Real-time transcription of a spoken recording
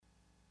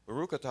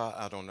Baruch atah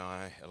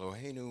Adonai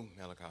Eloheinu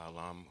melech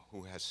haolam,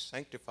 who has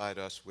sanctified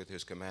us with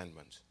his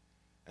commandments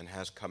and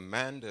has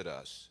commanded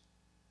us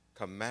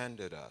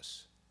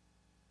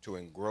to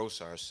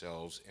engross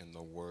ourselves in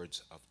the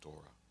words of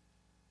Torah.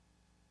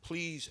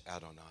 Please,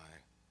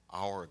 Adonai,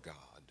 our God,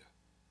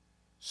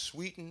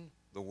 sweeten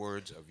the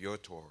words of your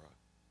Torah.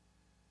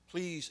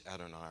 Please,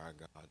 Adonai, our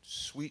God,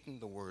 sweeten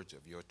the words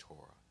of your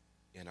Torah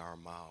in our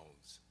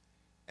mouths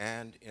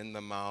and in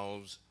the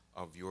mouths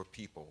of your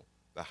people,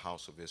 the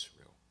house of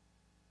Israel.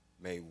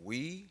 May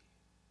we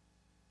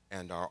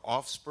and our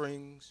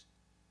offsprings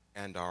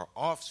and our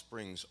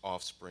offsprings'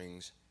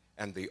 offsprings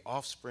and the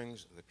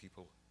offsprings of the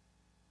people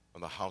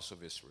of the house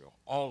of Israel,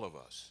 all of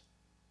us,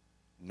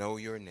 know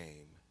your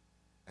name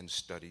and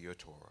study your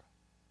Torah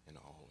in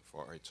all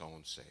for its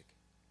own sake.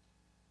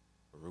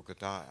 Baruch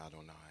atah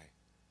Adonai,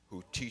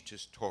 who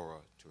teaches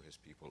Torah to his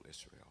people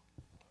Israel.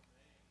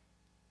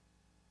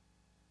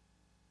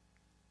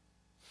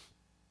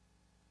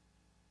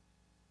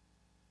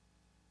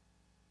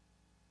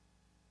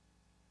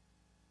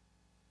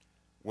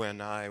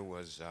 When I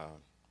was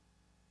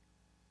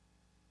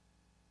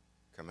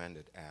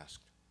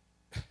asked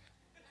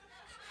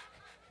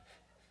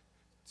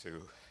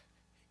to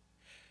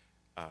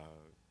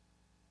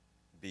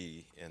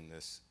be in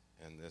this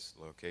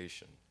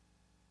location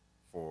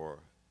for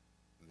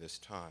this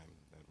time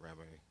that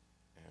Rabbi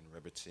and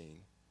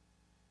Rebbetzin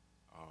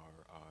are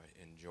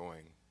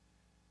enjoying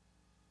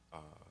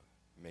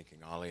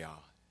making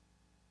Aliyah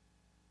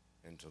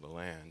into the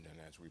land, and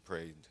as we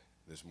prayed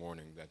this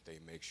morning that they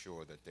make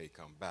sure that they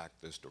come back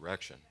this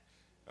direction,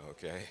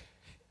 okay?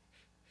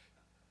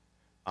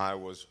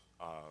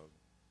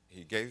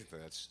 He gave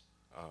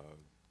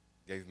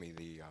me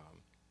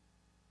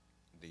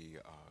the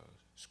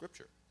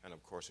scripture, and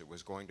of course it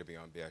was going to be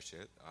on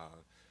Bereshit,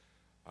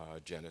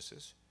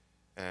 Genesis,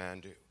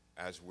 and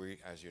as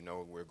you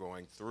know, we're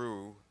going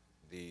through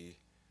the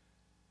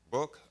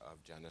book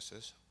of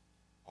Genesis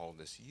all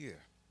this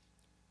year,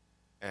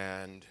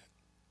 and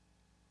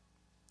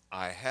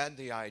I had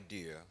the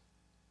idea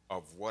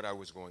of what I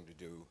was going to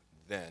do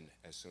then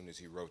as soon as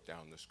he wrote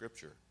down the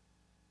scripture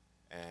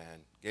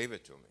and gave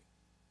it to me.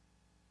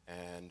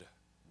 And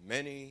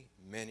many,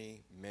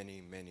 many,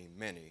 many, many,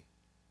 many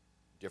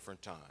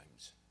different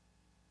times,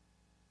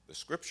 the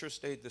scripture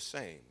stayed the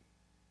same.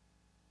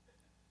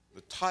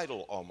 The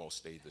title almost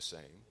stayed the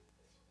same.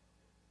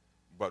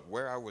 But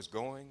where I was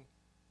going,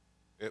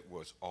 it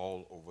was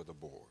all over the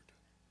board.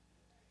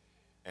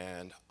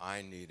 And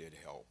I needed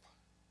help.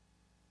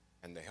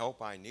 And the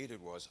help I needed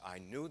was I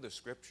knew the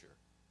scripture.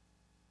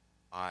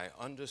 I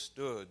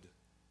understood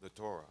the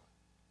Torah.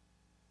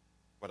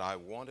 But I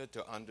wanted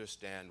to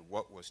understand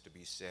what was to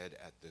be said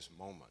at this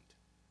moment.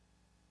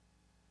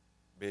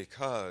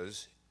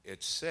 Because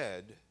it's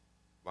said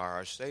by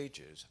our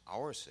sages,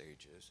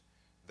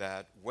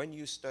 that when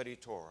you study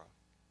Torah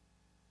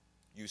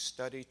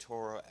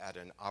at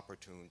an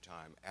opportune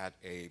time, at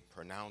a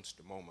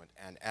pronounced moment.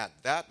 And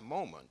at that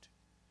moment,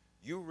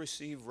 you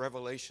receive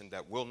revelation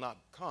that will not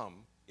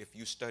come if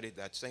you studied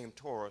that same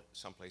Torah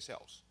someplace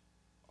else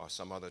or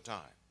some other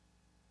time.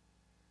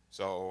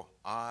 So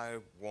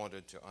I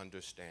wanted to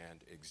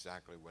understand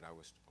exactly what I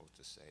was supposed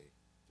to say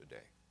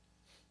today.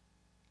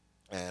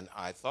 And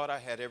I thought I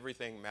had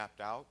everything mapped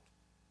out.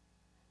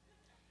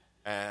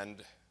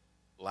 And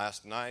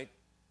last night,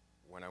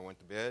 when I went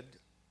to bed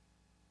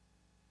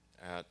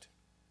at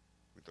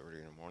 2:30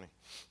 in the morning,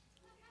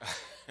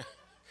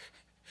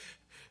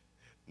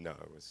 no,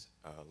 it was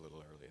a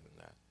little earlier than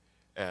that.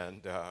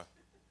 And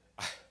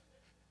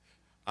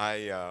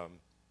I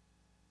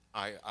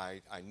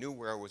knew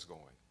where I was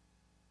going.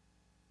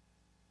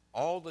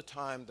 All the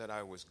time that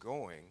I was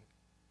going,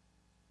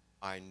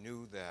 I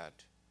knew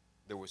that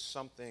there was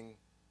something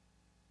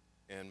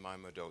in my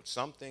midot,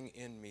 something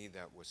in me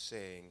that was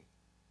saying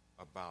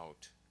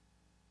about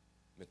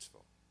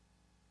mitzvah.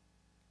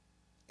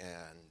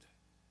 And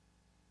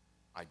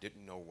I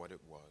didn't know what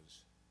it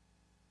was.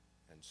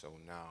 And so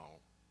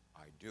now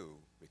I do,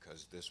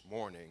 because this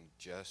morning,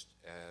 just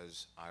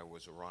as I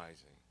was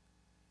arising,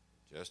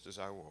 just as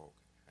I woke,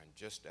 and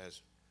just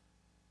as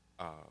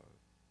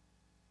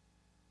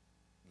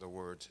the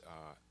words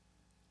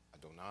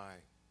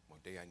Adonai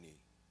Modeh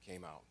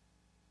came out,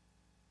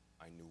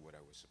 I knew what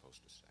I was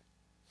supposed to say.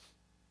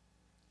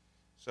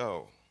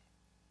 So,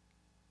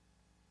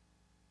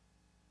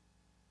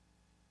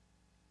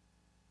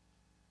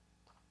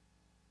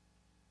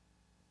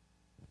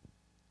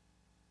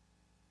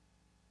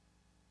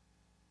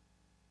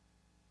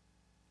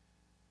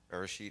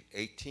 Bereshit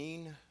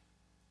 18.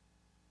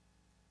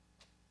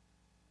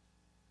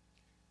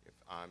 If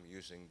I'm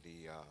using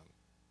the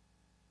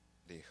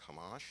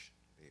Hamash,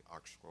 the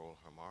Ox Scroll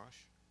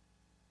Hamash,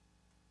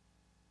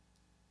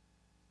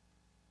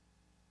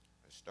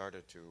 I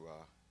started to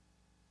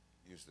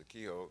use the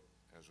Kiyot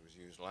as was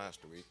used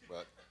last week,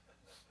 but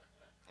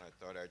I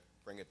thought I'd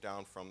bring it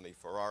down from the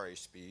Ferrari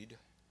speed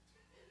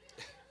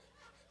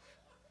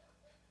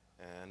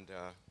and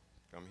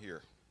come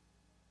here.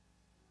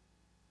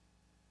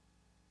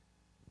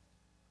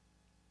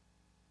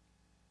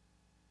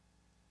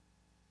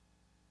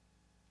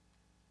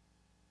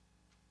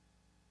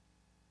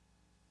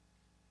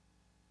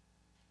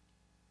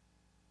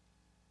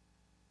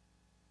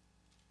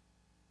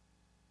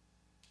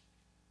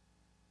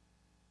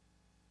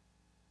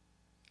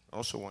 I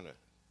also want to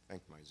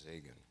thank my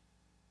Zagan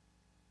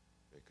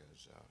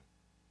because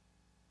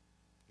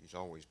he's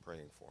always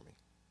praying for me.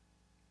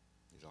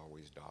 He's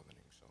always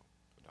davening, so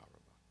toda rabah.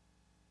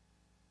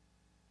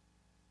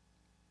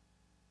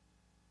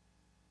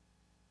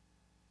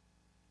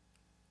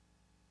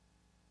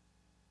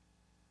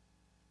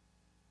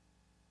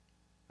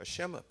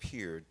 Hashem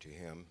appeared to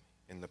him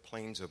in the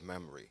plains of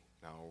memory.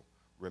 Now,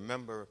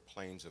 remember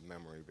plains of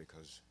memory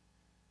because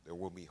there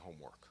will be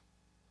homework.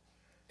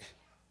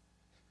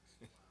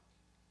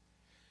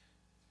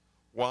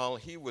 While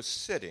he was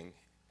sitting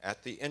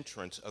at the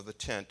entrance of the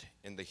tent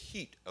in the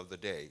heat of the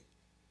day,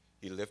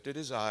 he lifted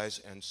his eyes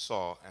and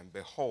saw, and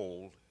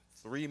behold,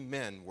 3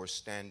 men were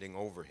standing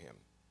over him.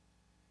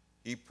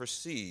 He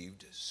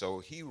perceived, so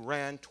he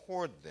ran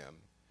toward them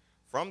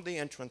from the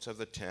entrance of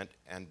the tent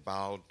and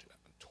bowed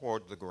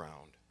toward the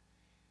ground.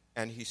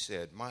 And he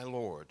said, "My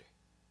Lord,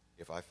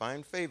 if I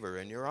find favor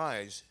in your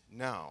eyes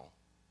now,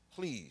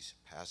 please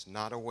pass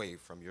not away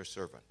from your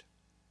servant.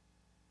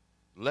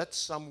 Let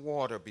some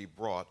water be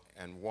brought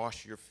and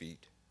wash your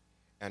feet,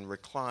 and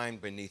recline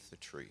beneath the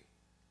tree.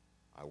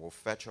 I will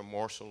fetch a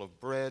morsel of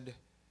bread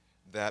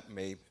that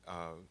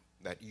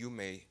you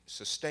may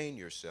sustain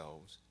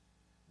yourselves,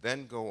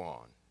 then go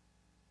on.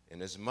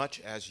 Inasmuch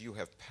as you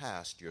have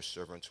passed your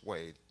servant's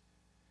way,"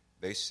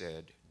 they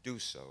said, "do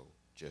so,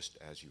 just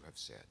as you have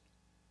said."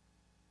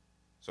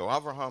 So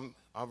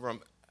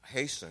Avram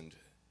hastened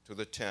to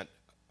the tent,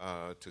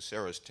 to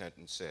Sarah's tent,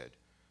 and said,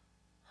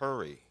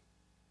 hurry,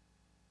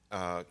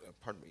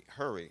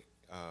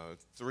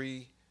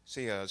 3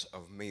 seahs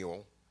of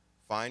meal,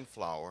 fine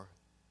flour,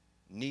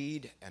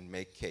 knead and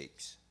make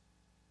cakes.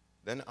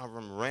 Then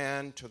Avram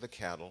ran to the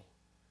cattle,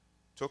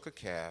 took a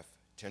calf,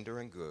 tender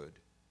and good,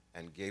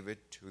 and gave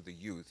it to the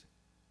youth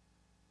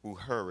who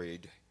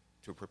hurried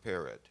to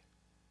prepare it.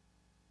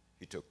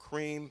 He took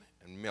cream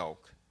and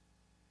milk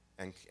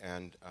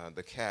and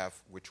the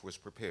calf which was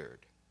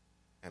prepared,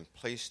 and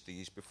placed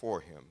these before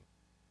him.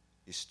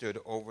 He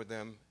stood over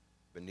them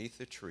beneath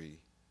the tree,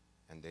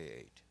 and they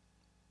ate.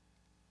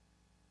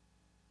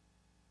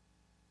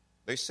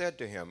 They said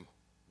to him,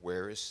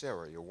 "Where is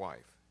Sarah, your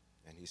wife?"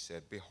 And he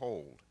said,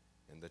 "Behold,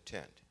 in the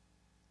tent."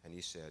 And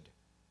he said,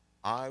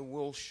 "I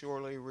will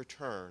surely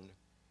return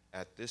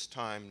at this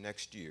time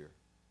next year,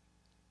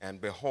 and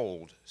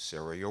behold,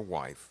 Sarah, your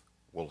wife,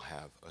 will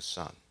have a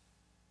son."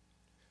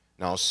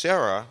 Now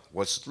Sarah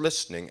was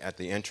listening at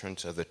the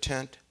entrance of the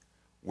tent,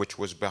 which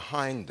was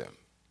behind them.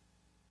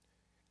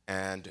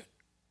 And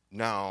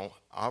now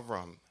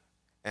Avram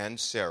and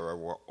Sarah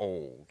were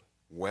old,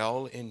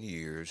 well in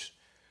years.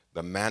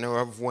 The manner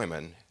of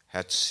women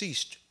had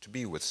ceased to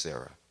be with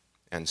Sarah.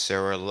 And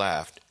Sarah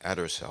laughed at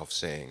herself,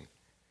 saying,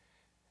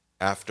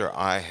 "After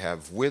I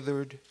have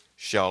withered,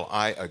 shall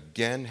I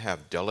again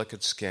have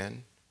delicate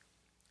skin?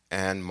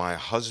 And my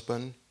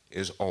husband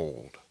is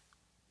old."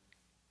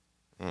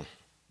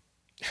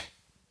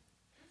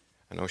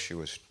 I know she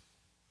was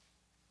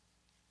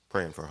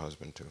praying for her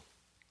husband too.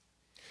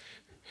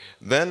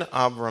 Then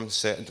Hashem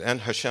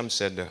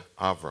said to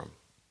Avram,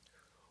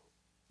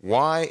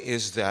 Why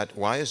is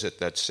it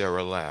that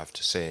Sarah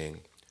laughed,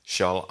 saying,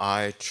 Shall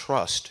I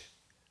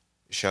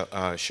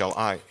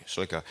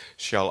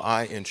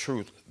in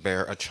truth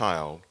bear a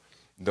child,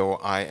 though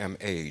I am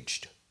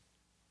aged?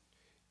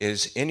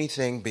 Is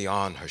anything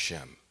beyond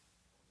Hashem?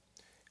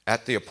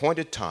 At the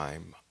appointed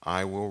time,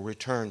 I will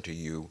return to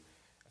you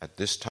at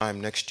this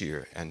time next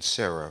year, and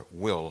Sarah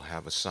will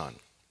have a son.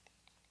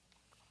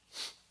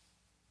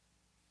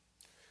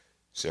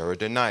 Sarah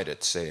denied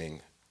it,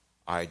 saying,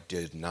 I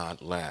did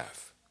not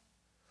laugh.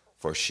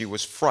 For she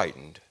was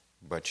frightened,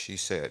 but he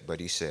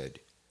said,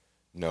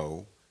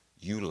 No,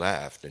 you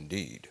laughed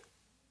indeed.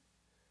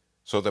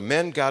 So the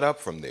men got up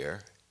from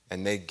there,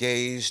 and they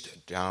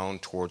gazed down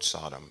toward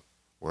Sodom,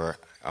 where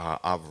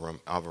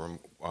Avram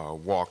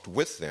walked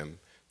with them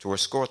to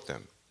escort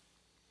them.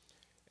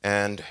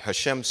 And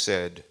Hashem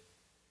said,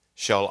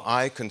 Shall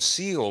I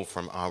conceal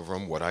from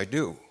Avram what I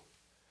do?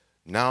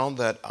 Now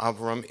that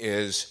Avram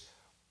is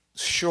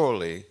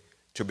surely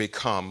to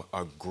become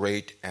a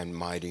great and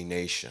mighty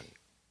nation,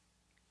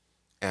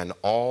 and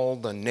all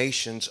the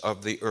nations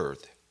of the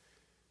earth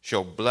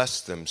shall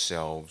bless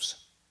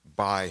themselves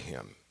by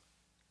him.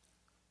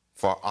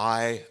 For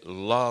I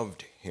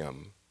loved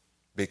him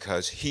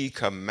because he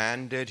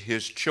commanded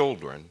his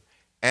children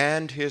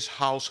and his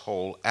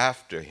household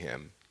after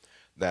him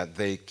that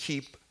they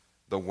keep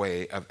the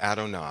way of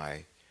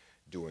Adonai,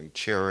 doing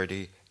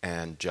charity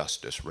and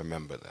justice.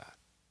 Remember that.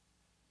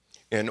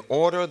 In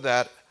order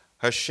that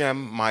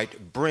Hashem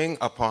might bring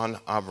upon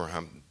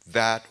Abraham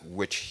that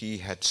which he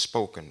had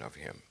spoken of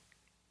him.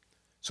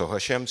 So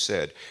Hashem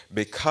said,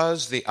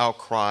 Because the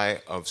outcry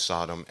of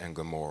Sodom and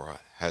Gomorrah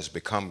has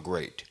become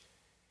great,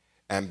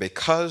 and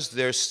because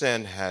their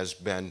sin has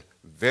been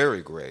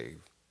very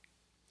grave,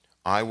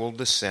 I will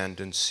descend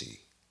and see.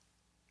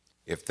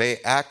 If they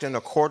act in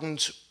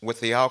accordance with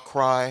the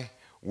outcry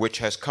which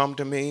has come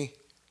to me,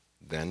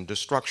 then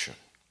destruction.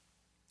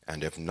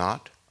 And if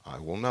not, I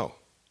will know.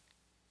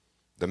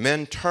 The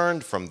men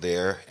turned from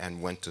there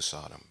and went to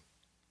Sodom.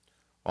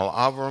 while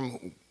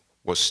Avram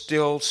was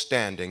still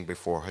standing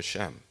before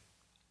Hashem.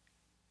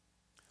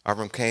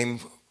 Avram came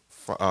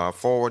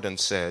forward and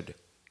said,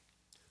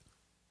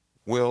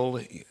 Will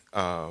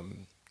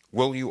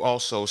you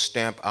also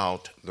stamp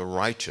out the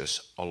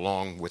righteous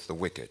along with the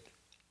wicked?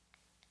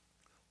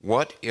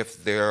 What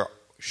if there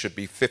should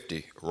be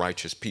 50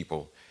 righteous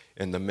people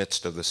in the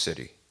midst of the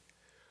city?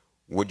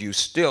 Would you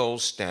still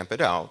stamp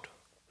it out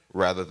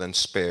rather than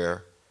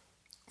spare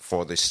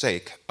for the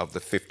sake of the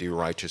 50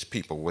 righteous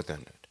people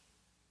within it?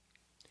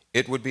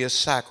 It would be a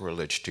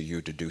sacrilege to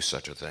you to do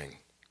such a thing,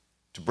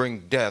 to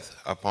bring death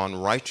upon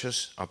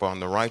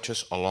the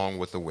righteous along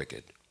with the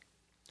wicked.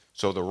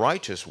 So the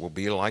righteous will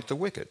be like the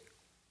wicked.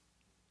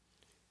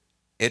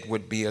 It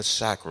would be a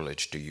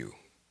sacrilege to you.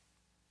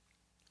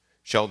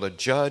 Shall the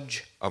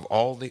judge of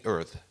all the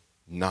earth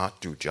not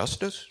do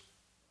justice?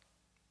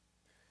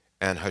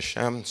 And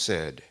Hashem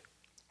said,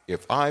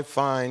 if I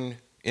find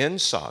in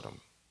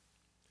Sodom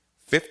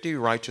 50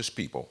 righteous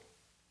people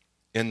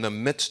in the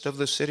midst of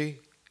the city,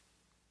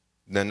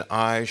 then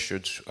I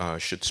should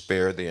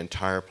spare the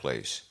entire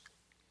place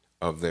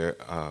on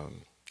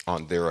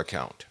their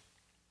account.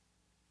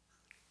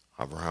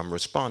 Abraham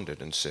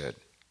responded and said,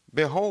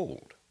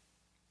 Behold,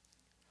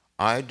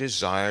 I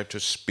desire to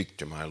speak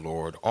to my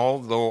Lord,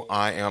 although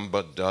I am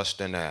but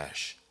dust and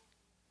ash.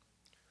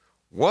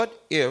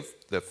 What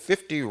if the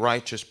 50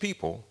 righteous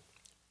people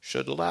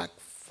should lack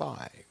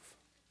 5?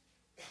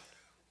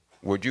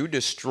 Would you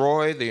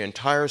destroy the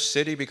entire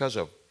city because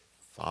of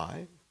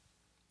 5?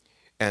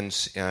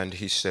 And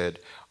he said,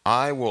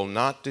 I will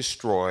not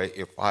destroy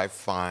if I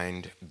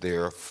find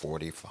there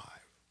 45.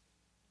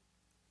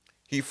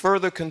 He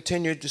further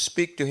continued to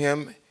speak to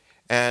him,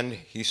 and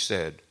he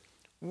said,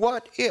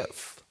 what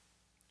if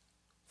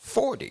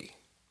 40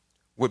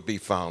 would be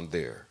found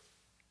there?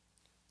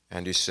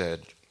 And he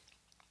said,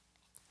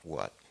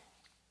 what?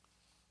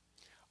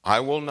 I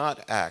will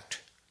not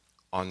act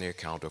on the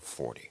account of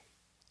 40.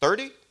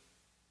 30?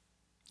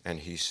 And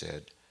he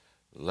said,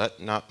 let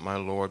not my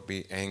Lord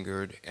be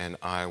angered, and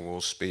I will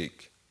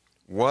speak.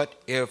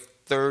 What if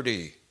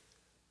 30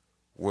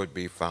 would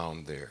be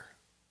found there?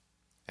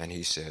 And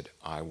he said,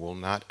 I will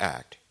not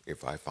act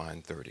if I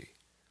find 30.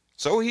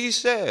 So he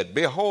said,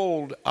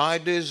 behold, I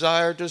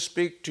desire to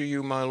speak to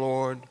you, my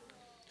Lord.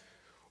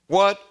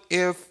 What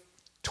if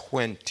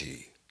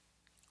 20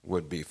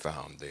 would be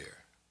found there?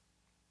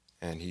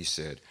 And he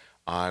said,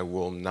 I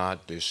will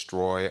not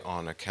destroy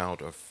on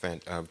account of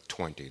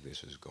 20.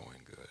 This is going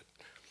good.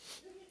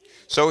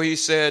 So he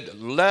said,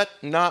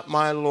 let not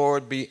my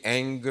Lord be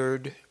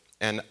angered,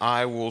 and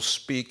I will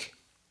speak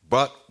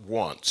but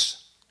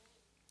once.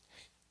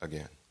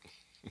 Again.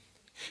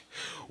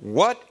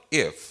 What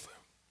if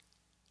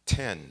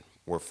 10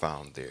 were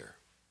found there?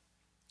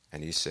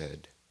 And he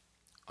said,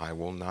 I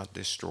will not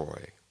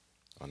destroy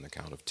on the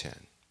count of 10.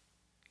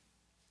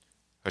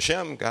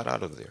 Hashem got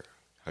out of there.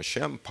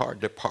 Hashem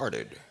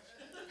departed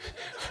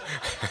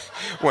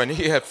when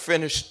he had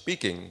finished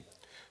speaking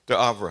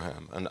to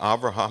Abraham, and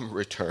Abraham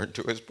returned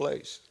to his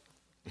place.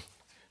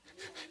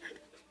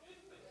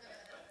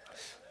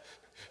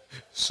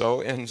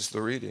 So ends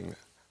the reading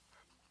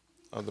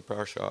of the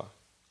parashah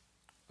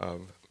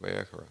of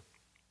Vayikra.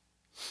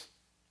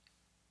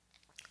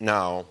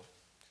 Now,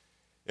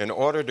 in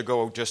order to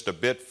go just a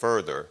bit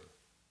further,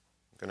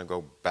 I'm going to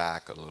go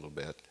back a little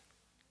bit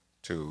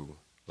to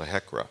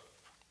Vayikra.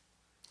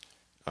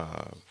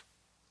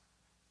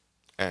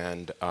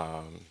 And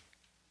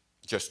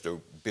just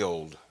to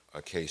build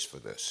a case for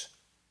this.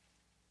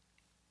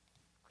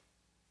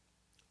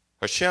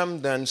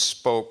 Hashem then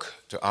spoke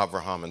to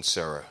Abraham and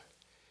Sarah.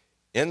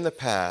 In the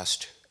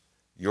past,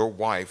 your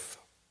wife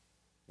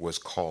was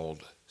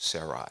called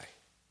Sarai,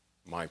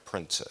 my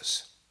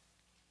princess,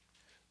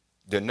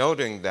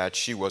 denoting that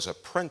she was a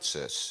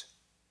princess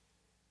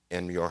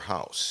in your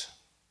house.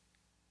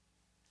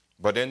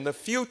 But in the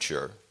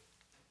future,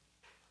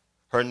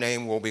 her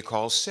name will be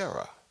called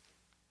Sarah,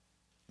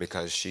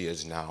 because she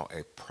is now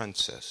a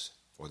princess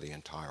for the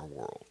entire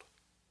world.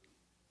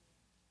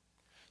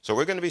 So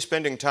we're going to be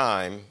spending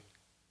time,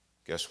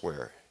 guess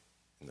where?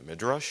 In the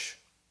Midrash,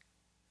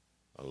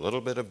 a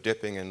little bit of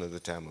dipping into the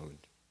Talmud,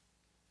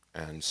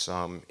 and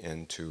some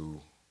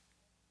into,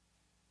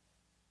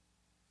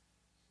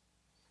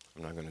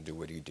 I'm not going to do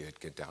what he did,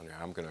 get down there.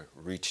 I'm going to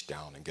reach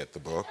down and get the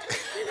book.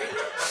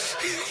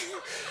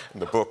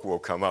 And the book will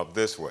come up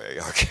this way,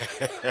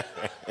 okay?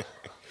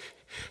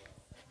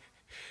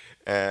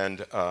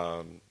 And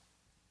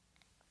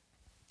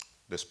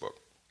this book.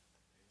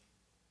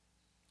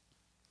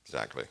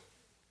 Exactly.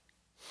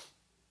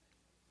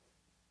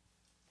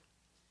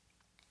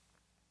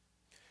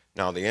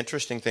 Now, the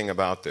interesting thing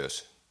about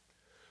this,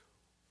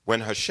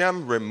 when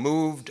Hashem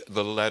removed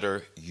the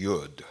letter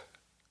Yud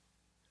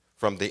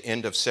from the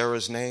end of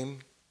Sarah's name,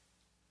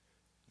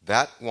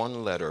 that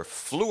one letter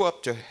flew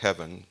up to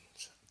heaven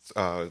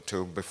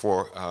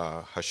before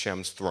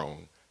Hashem's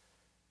throne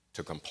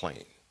to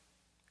complain.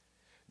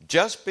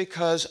 Just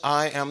because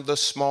I am the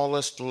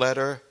smallest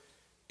letter,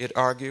 it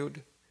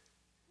argued,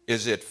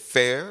 is it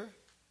fair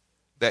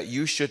that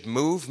you should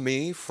move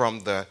me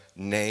from the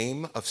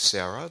name of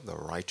Sarah, the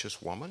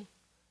righteous woman?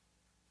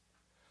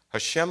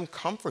 Hashem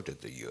comforted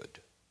the Yud.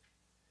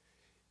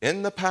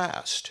 In the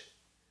past,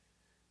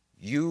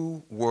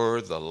 you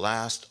were the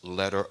last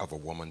letter of a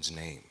woman's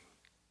name.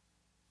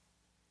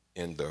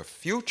 In the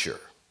future,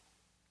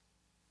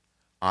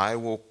 I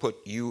will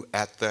put you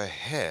at the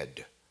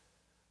head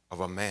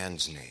of a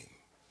man's name.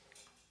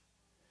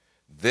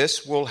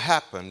 This will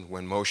happen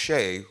when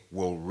Moshe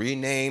will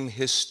rename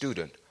his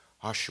student,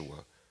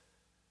 Joshua,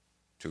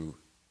 to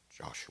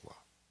Joshua.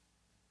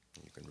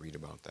 You can read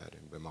about that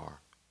in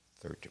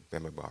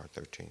Bemidbar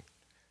 13.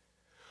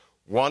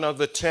 One of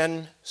the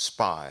 10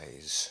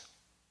 spies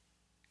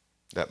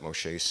that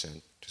Moshe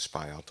sent to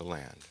spy out the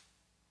land.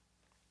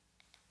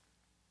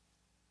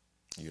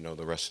 You know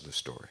the rest of the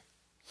story.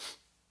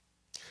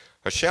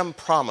 Hashem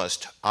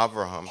promised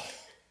Abraham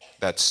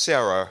that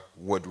Sarah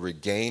would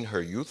regain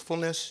her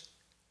youthfulness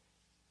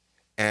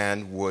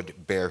and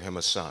would bear him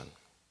a son.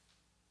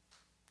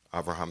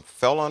 Abraham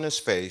fell on his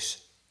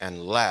face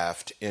and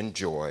laughed in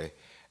joy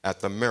at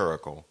the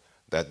miracle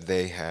that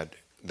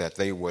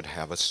they would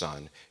have a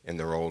son in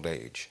their old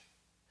age.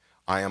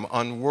 I am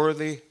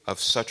unworthy of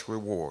such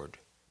reward,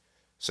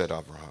 said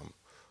Abraham.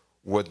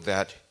 Would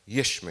that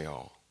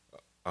Ishmael,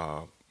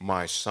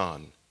 my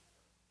son,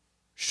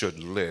 should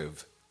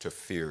live to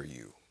fear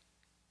you,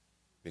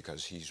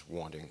 because he's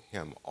wanting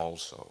him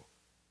also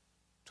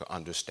to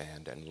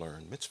understand and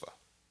learn mitzvah.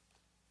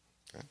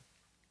 Okay?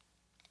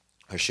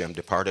 Hashem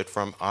departed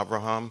from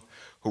Abraham,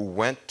 who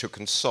went to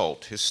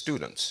consult his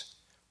students.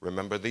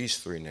 Remember these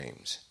 3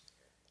 names,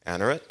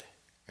 Aneret,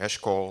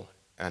 Eshcol,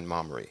 and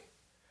Mamre,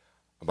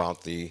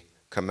 about the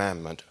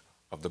commandment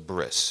of the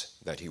bris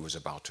that he was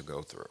about to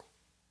go through,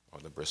 or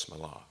the bris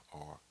milah,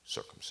 or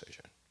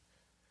circumcision.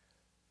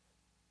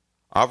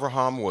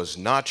 Abraham was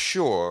not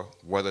sure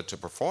whether to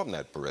perform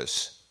that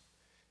bris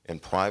in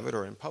private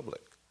or in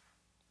public.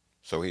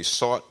 So he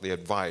sought the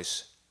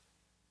advice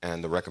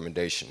and the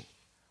recommendation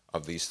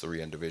of these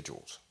 3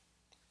 individuals.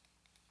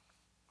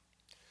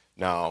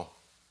 Now,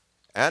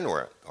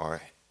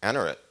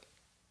 Aneret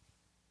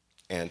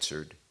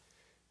answered,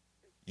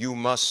 "You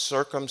must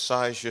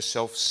circumcise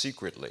yourself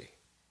secretly,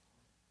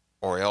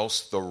 or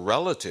else the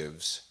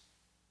relatives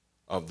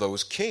of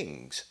those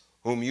kings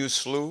whom you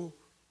slew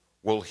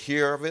will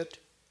hear of it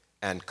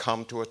and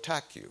come to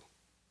attack you,"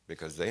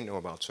 because they know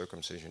about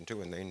circumcision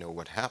too, and they know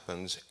what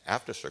happens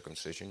after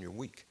circumcision. You're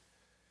weak.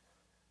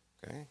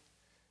 Okay?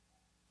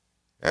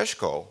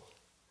 Eshcol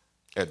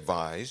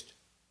advised,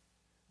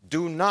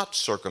 "Do not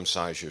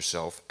circumcise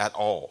yourself at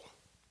all.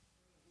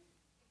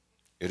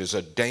 It is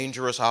a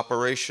dangerous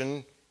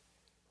operation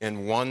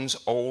in one's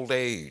old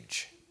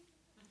age,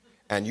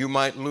 and you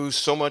might lose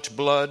so much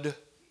blood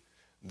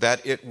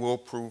that it will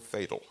prove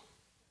fatal."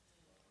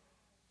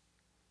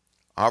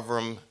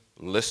 Avram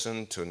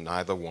listened to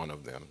neither one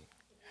of them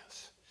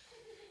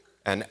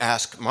and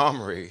asked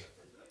Mamre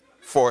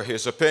for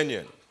his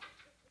opinion.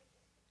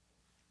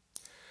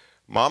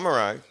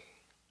 Mamre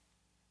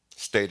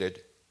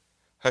stated,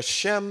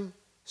 "Hashem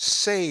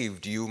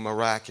saved you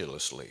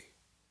miraculously,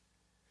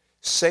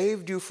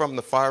 saved you from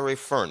the fiery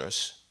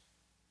furnace,"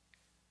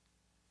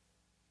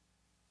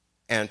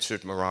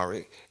 answered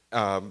Mamre.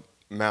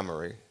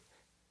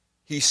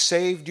 "He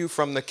saved you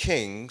from the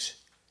kings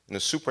in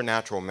a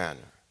supernatural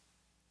manner.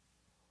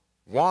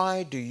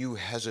 Why do you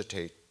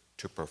hesitate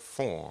to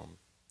perform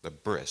the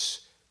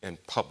bris in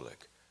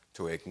public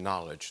to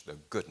acknowledge the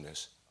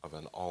goodness of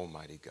an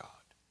almighty God?"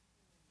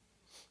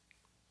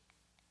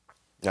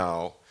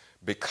 Now,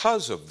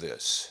 because of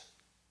this,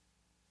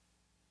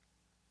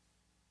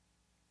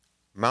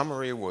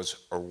 Mamre was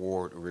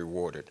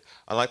rewarded.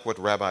 I like what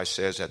Rabbi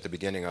says at the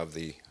beginning of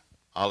the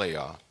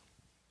Aliyah.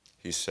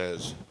 He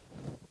says,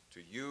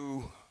 "To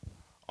you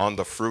on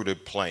the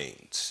fruited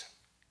plains."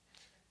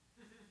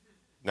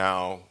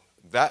 Now,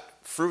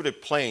 that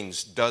fruited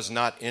plains does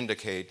not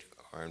indicate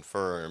or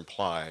infer or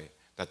imply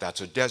that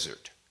that's a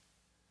desert.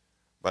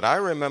 But I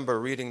remember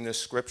reading this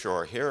scripture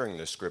or hearing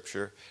this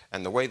scripture,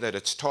 and the way that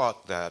it's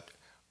taught that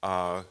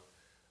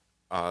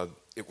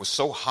it was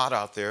so hot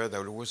out there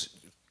that it was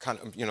kind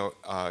of,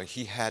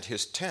 he had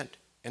his tent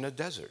in a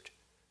desert.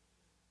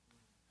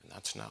 And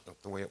that's not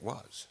the way it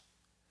was.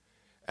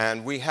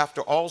 And we have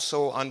to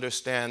also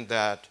understand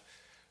that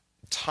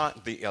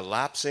the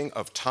elapsing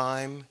of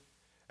time,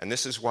 and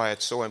this is why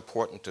it's so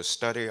important to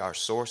study our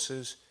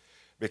sources,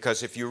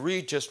 because if you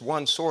read just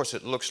one source,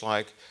 it looks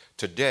like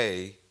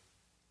today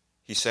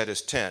he set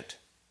his tent,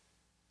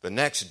 the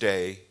next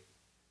day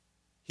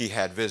he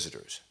had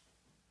visitors.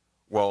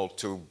 Well,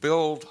 to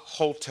build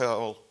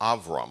Hotel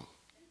Avram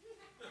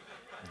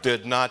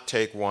did not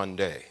take one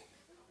day.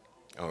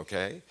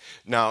 Okay?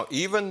 Now,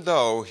 even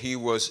though he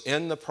was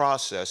in the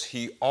process,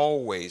 he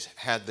always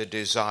had the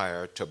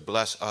desire to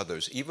bless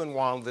others. Even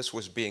while this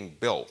was being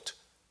built,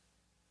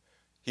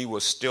 he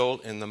was still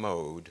in the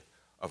mode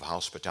of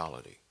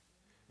hospitality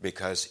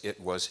because it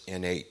was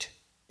innate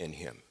in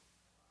him.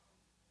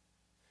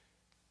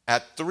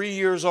 At 3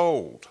 years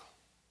old,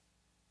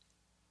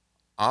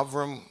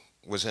 Avram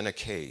was in a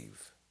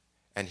cave,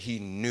 and he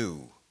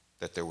knew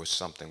that there was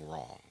something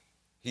wrong.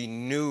 He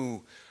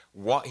knew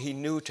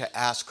to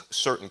ask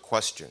certain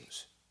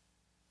questions.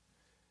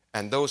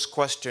 And those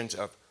questions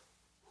of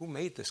who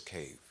made this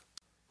cave?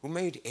 Who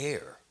made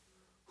air?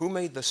 Who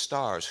made the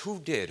stars? Who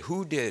did?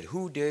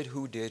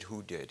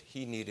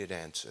 He needed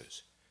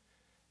answers.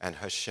 And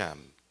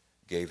Hashem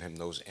gave him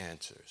those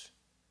answers.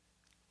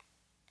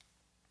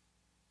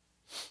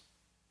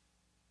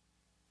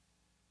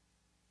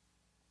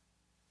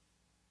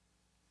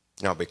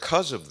 Now,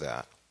 because of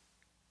that,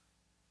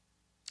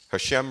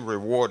 Hashem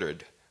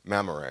rewarded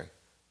Mamre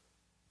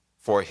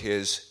for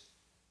his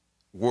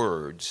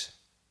words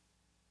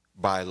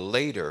by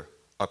later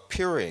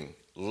appearing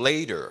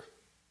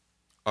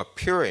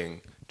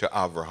to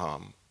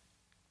Abraham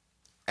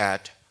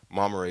at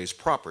Mamre's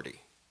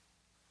property.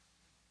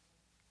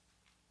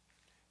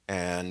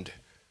 And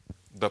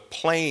the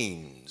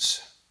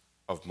plains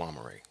of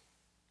Mamre,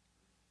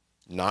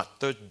 not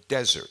the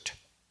desert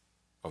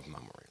of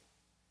Mamre.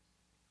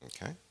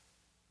 Okay?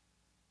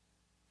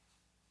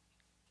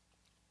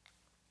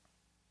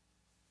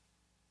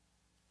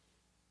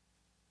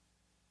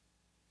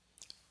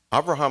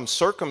 Abraham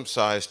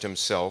circumcised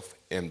himself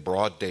in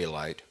broad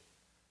daylight.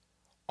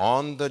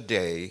 On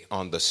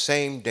the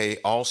same day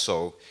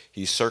also,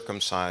 he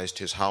circumcised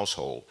his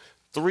household,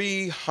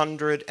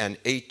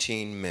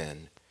 318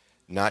 men,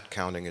 not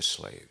counting his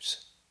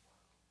slaves.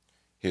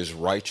 His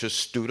righteous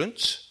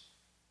students,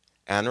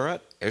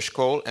 Anarat,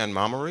 Eshcol, and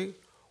Mamre,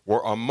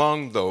 were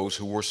among those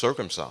who were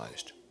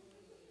circumcised.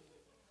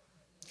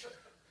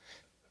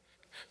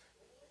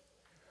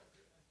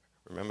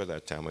 Remember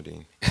that,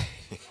 Talmudine.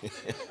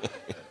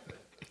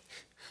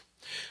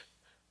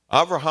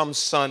 Abraham's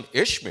son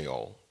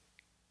Ishmael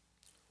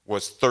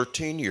was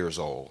 13 years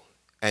old,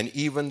 and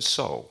even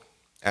so,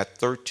 at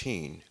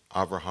 13,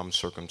 Abraham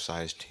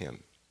circumcised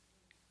him.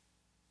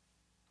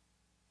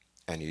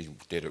 And he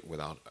did it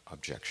without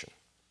objection.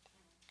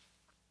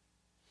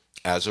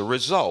 As a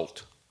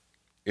result,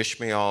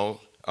 Ishmael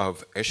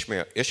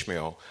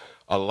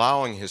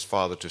allowing his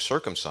father to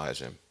circumcise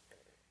him,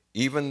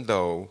 even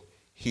though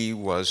he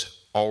was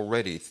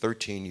already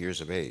 13 years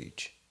of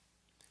age,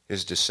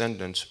 his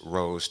descendants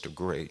rose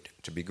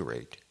to be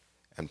great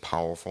and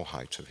powerful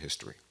heights of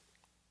history.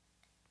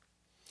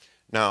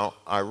 Now,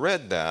 I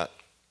read that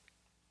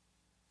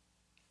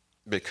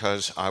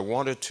because I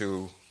wanted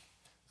to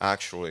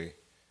actually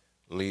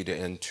lead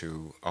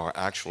into, or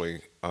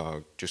actually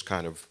just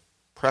kind of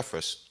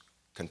preface,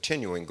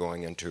 continuing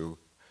going into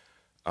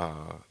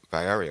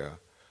Vayera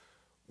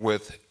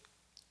with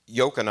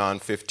Yochanan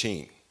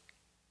 15.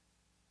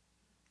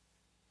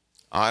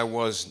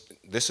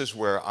 This is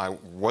where I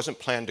wasn't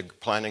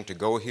planning to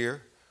go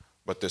here,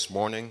 but this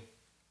morning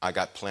I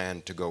got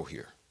planned to go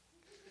here.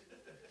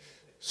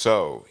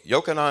 So,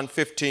 Yochanan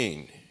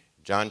 15,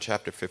 John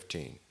chapter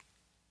 15.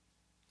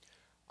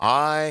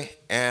 I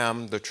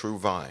am the true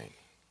vine.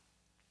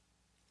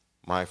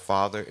 My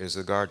Father is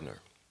the gardener.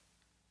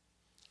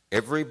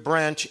 Every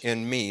branch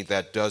in me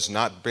that does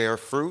not bear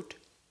fruit,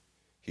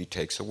 he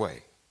takes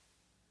away.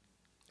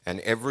 And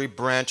every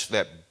branch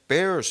that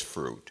bears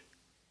fruit,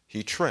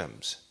 he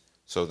trims,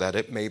 so that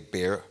it may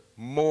bear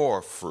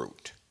more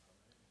fruit.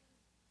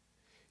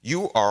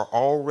 You are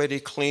already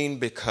clean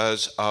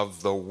because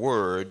of the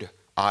word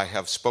I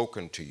have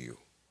spoken to you,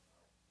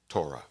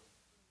 Torah.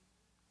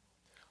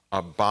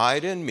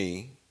 Abide in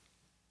me,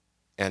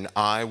 and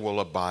I will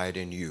abide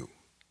in you.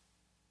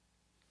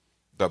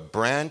 The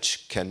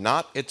branch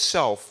cannot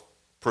itself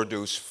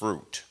produce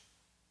fruit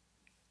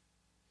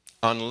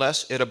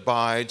unless it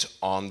abides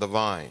on the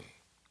vine.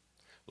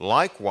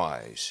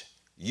 Likewise,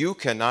 you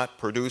cannot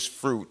produce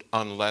fruit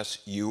unless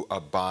you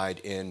abide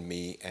in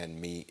me,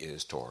 and me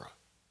is Torah.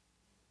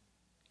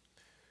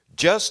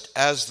 Just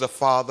as the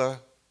Father,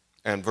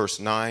 and verse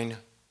 9,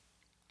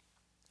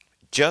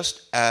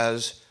 just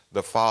as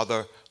the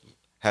Father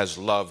has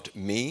loved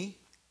me,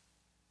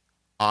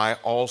 I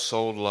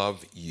also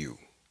love you.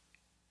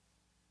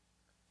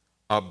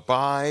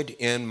 Abide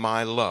in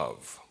my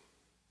love.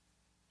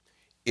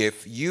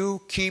 If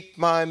you keep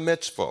my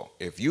mitzvah,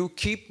 if you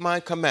keep my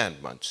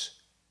commandments,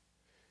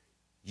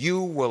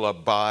 you will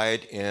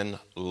abide in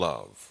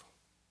love.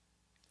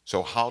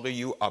 So how do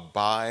you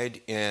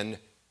abide in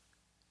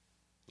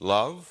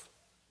love?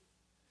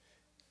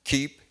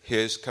 Keep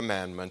his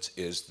commandments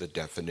is the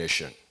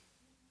definition.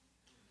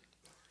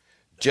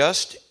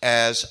 Just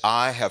as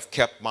I have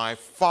kept my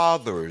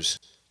Father's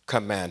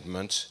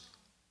commandments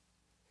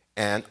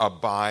and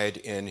abide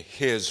in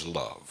his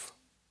love.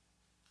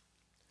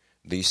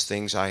 These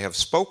things I have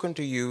spoken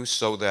to you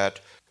so that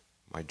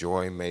my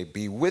joy may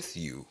be with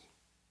you,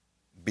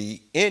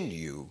 be in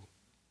you,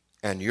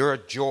 and your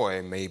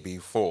joy may be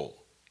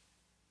full.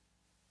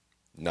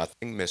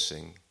 Nothing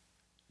missing,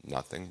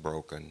 nothing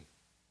broken.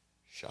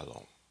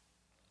 Shalom.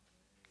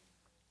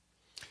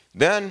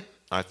 Then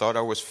I thought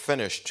I was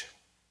finished.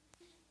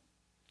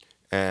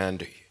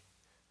 And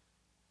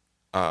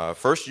 1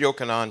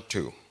 Yochanan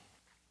 2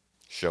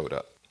 showed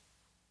up.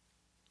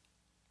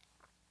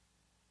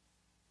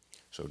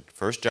 So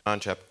 1 John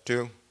chapter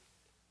 2.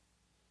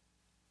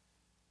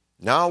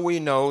 Now we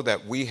know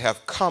that we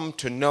have come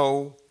to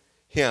know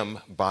him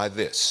by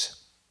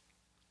this.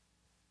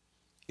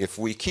 If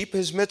we keep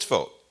his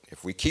mitzvot,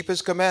 if we keep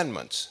his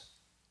commandments,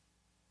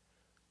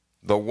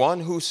 the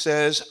one who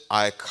says,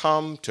 I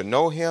come to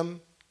know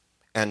him,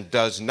 and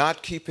does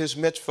not keep his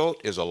mitzvot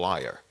is a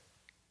liar.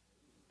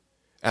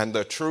 And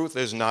the truth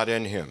is not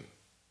in him.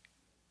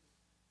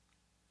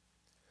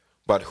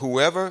 But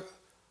whoever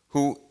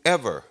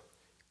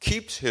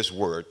keeps his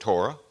word,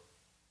 Torah,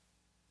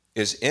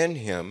 is in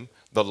him,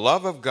 the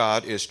love of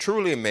God is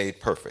truly made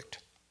perfect.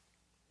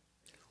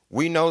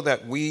 We know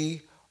that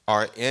we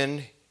are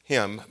in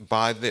him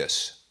by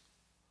this.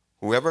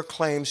 Whoever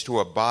claims to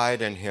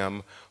abide in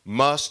him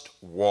must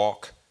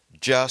walk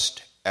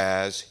just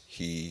as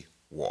he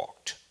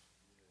walked.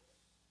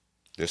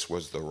 This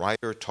was the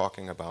writer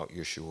talking about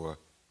Yeshua,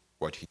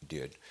 what he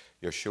did.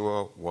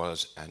 Yeshua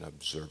was an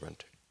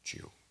observant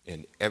Jew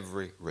in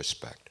every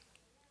respect.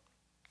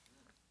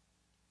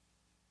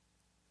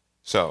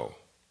 So,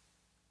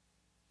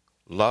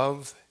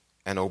 love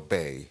and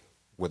obey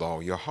with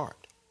all your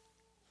heart.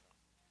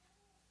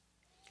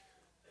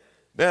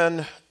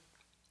 Then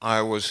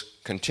I was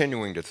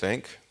continuing to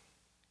think,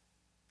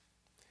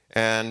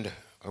 and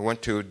I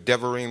went to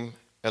Devarim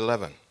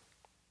 11,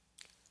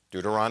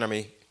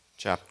 Deuteronomy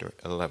chapter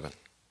 11.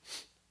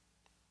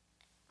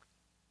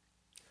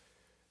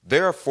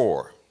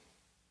 Therefore,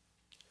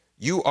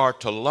 you are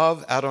to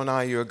love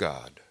Adonai your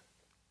God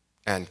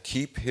and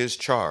keep his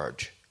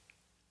charge,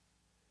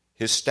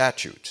 his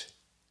statutes,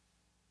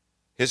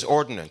 his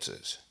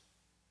ordinances,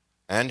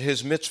 and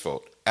his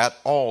mitzvot at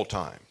all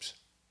times.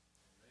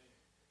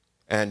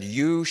 And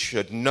you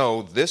should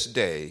know this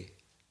day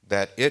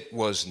that it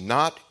was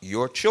not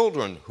your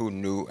children who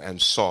knew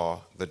and saw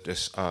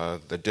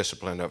the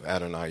discipline of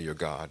Adonai your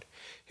God,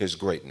 his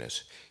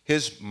greatness,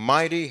 his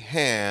mighty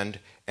hand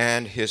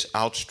and his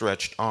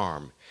outstretched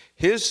arm,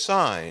 his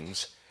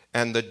signs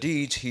and the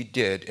deeds he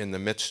did in the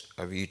midst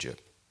of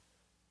Egypt,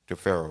 to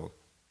Pharaoh,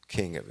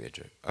 king of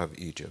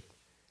Egypt,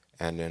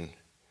 and in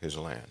his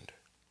land.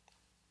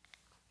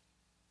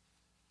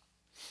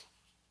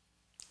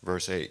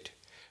 Verse 8.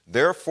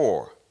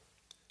 Therefore,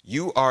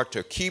 you are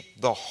to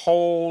keep the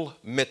whole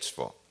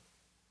mitzvah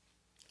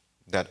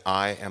that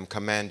I am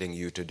commanding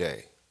you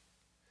today,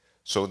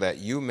 so that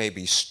you may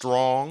be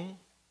strong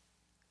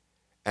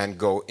and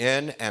go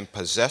in and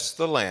possess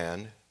the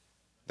land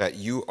that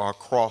you are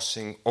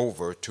crossing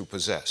over to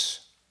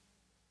possess,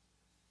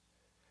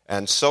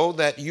 and so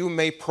that you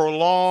may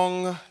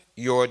prolong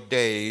your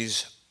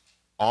days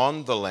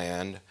on the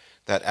land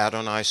that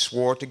Adonai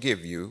swore to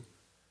give you,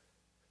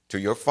 to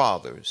your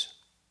fathers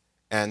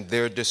and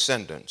their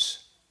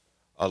descendants,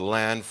 a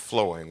land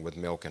flowing with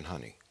milk and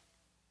honey.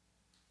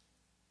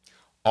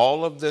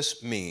 All of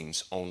this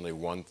means only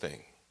one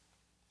thing.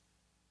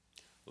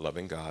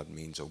 Loving God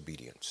means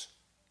obedience.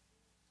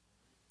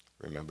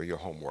 Remember your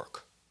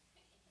homework.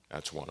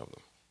 That's one of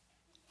them.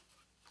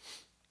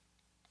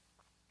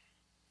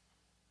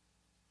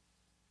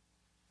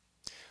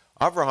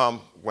 Abraham,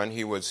 when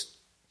he was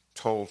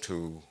told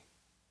to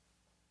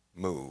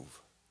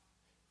move,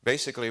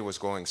 basically was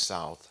going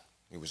south.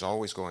 He was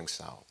always going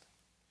south.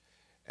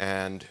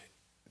 And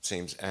it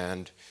seems,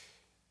 and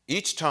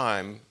each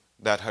time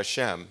that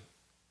Hashem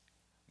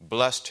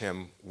blessed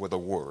him with a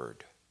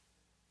word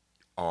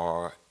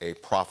or a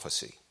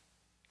prophecy,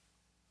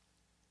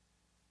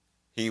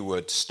 he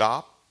would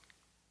stop,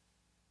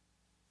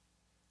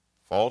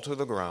 fall to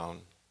the ground,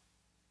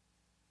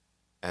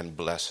 and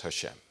bless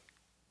Hashem.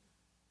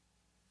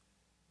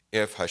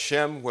 If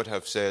Hashem would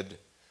have said,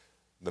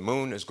 the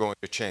moon is going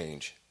to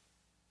change,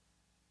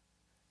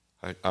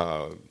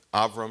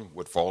 Avram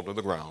would fall to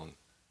the ground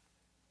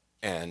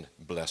and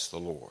bless the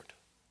Lord.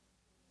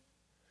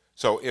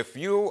 So if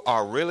you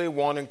are really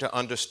wanting to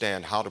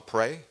understand how to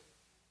pray,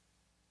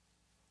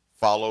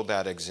 follow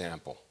that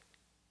example.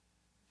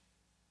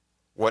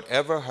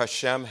 Whatever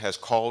Hashem has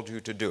called you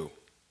to do,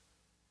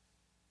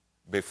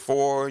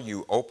 before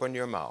you open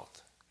your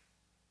mouth,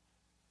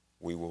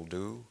 we will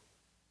do,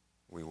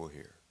 we will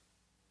hear.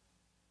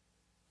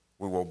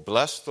 We will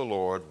bless the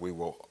Lord. We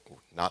will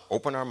not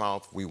open our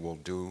mouth. We will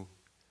do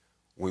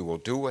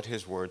what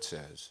his word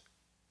says,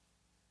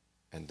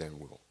 and then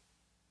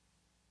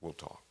we'll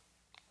talk.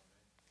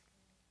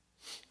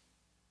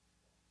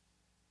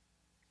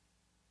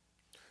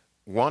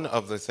 One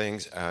of the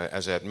things,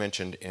 as I had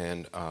mentioned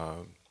in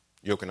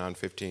Yochanan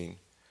 15,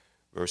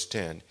 verse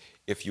 10,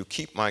 if you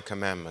keep my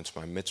commandments,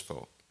 my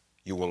mitzvot,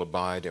 you will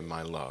abide in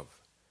my love,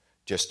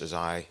 just as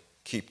I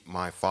keep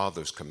my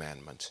Father's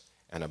commandments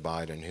and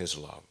abide in his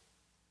love.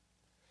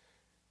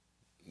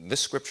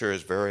 This scripture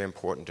is very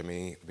important to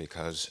me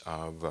because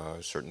of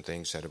certain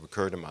things that have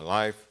occurred in my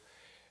life,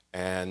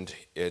 and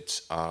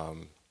it's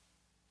one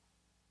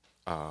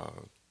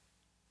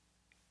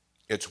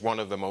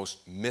of the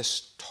most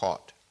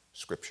mistaught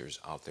scriptures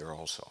out there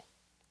also,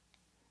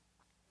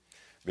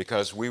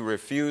 because we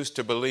refuse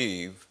to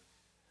believe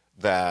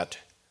that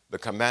the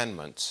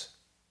commandments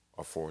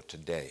are for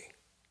today.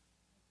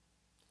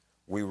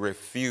 We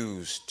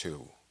refuse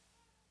to.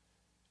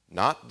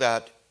 Not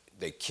that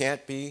they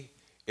can't be.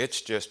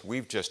 It's just,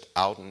 we've just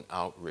out and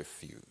out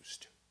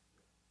refused.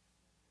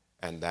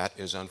 And that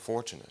is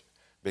unfortunate,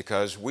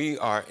 because we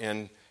are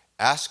in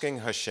asking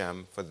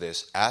Hashem for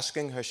this,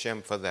 asking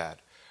Hashem for that.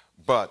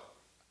 But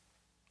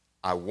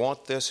I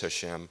want this,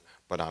 Hashem,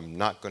 but I'm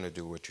not going to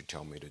do what you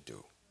tell me to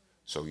do.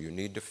 So you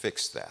need to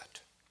fix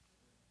that.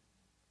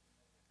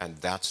 And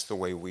that's the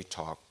way we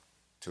talk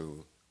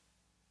to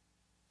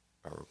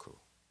Baruch.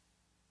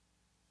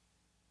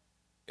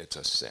 It's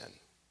a sin.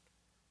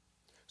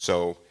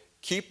 So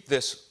keep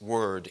this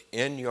word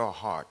in your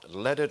heart.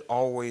 Let it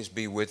always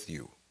be with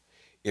you.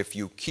 If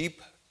you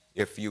keep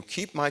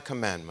my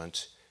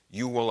commandments,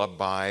 you will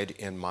abide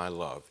in my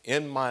love.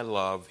 In my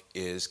love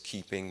is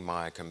keeping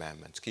my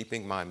commandments,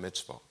 keeping my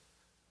mitzvah.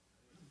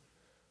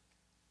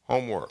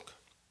 Homework.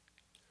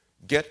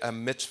 Get a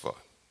mitzvah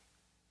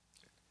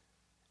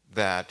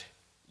that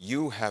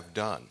you have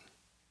done,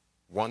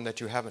 one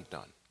that you haven't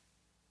done.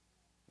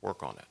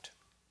 Work on it.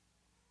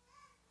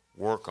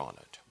 Work on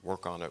it.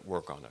 Work on it.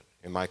 Work on it.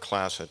 In my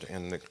class,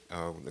 in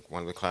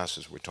one of the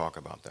classes, we talk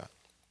about that.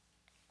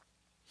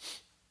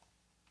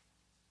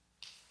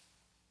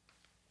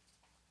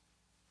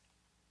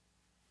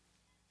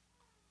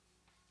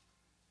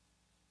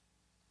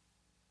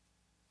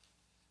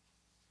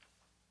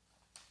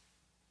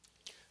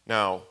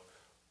 Now,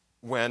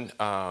 when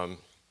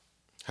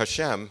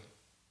Hashem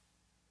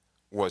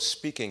was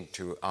speaking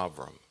to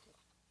Abraham,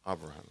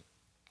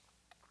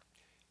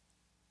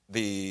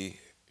 the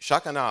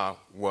Shekinah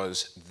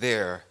was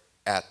there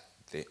at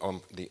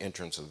the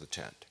entrance of the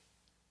tent.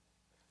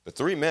 The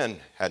three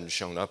men hadn't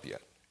shown up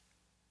yet,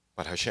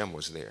 but Hashem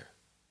was there,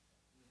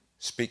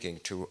 speaking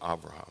to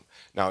Abraham.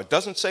 Now, it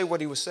doesn't say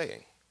what he was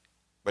saying,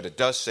 but it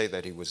does say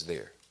that he was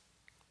there.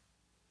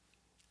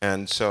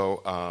 And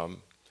so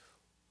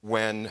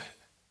when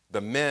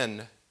the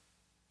men,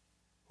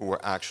 who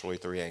were actually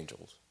three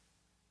angels,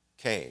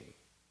 came,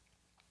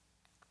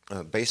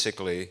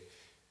 basically,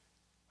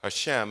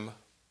 Hashem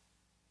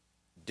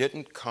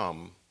didn't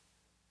come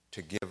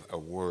to give a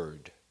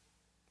word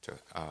to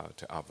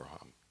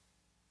Abraham.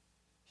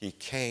 He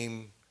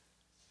came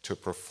to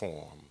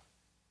perform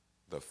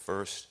the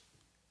first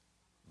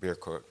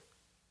Birkut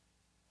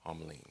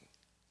Hamlin,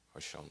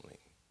 or Shamlin,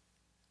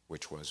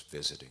 which was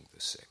visiting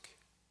the sick.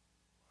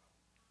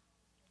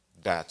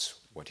 That's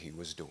what he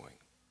was doing.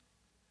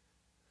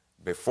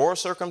 Before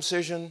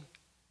circumcision,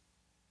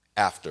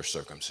 after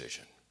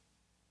circumcision.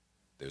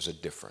 There's a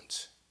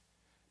difference.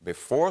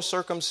 Before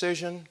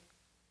circumcision,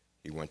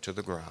 he went to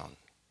the ground.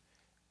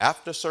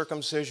 After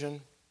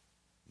circumcision,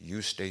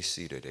 you stay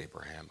seated,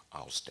 Abraham,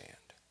 I'll stand.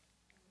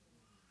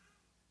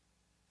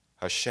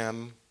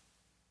 Hashem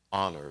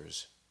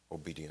honors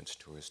obedience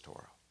to his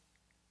Torah.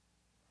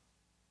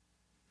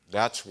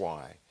 That's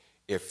why,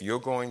 if you're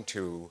going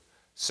to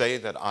say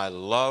that I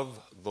love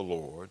the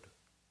Lord,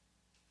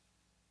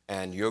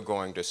 and you're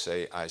going to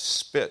say I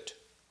spit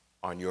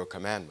on your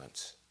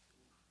commandments,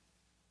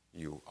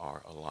 you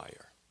are a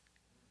liar.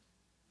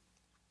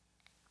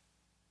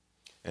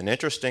 An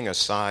interesting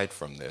aside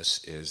from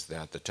this is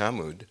that the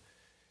Talmud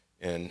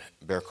in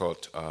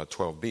Berkot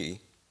 12b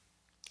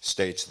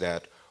states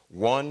that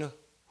one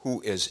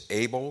who is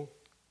able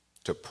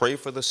to pray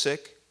for the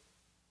sick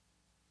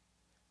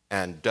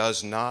and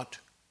does not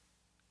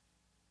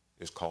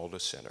is called a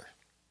sinner.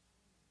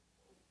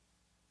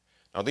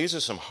 Now, these are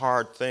some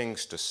hard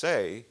things to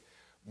say,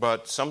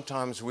 but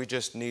sometimes we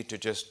just need to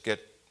just get,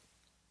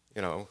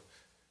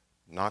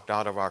 knocked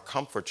out of our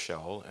comfort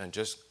shell and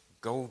just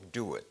go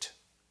do it.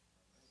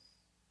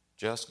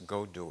 Just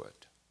go do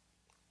it.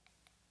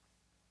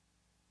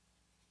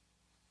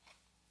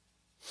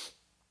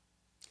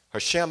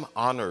 Hashem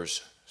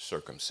honors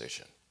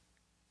circumcision.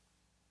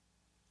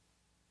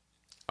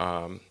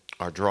 Our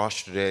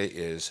drash today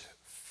is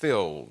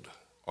filled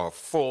or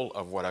full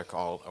of what I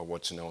call, or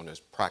what's known as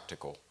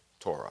practical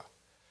Torah.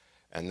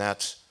 And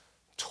that's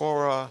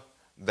Torah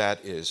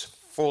that is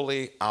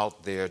fully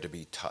out there to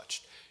be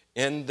touched.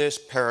 In this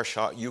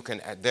parasha,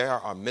 there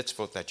are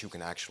mitzvot that you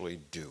can actually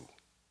do.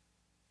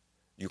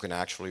 You can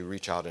actually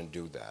reach out and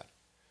do that.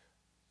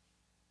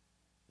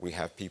 We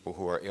have people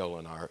who are ill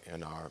in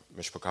our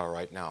mishpachah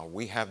right now.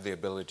 We have the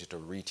ability to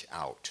reach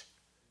out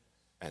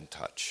and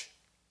touch.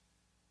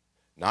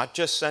 Not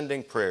just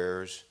sending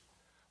prayers,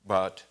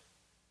 but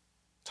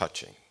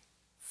touching,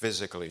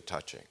 physically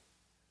touching.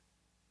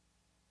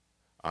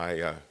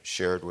 I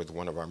shared with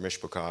one of our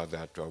mishpachah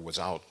that was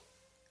out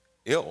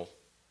ill,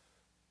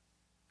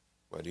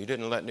 but he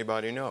didn't let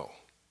anybody know.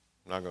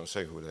 I'm not going to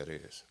say who that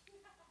is,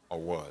 or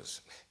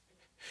was.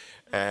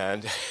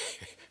 And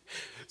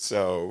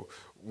so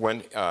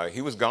when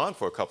he was gone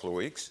for a couple of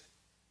weeks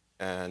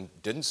and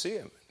didn't see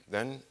him,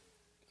 then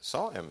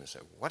saw him and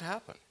said, "What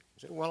happened?"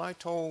 He said, "Well, I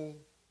told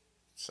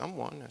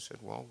someone." I said,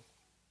 "Well,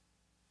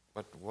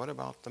 but what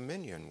about the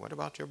minion? What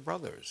about your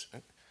brothers?"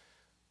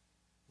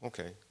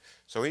 Okay.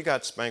 So he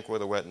got spanked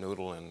with a wet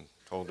noodle and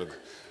told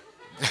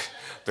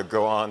to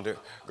go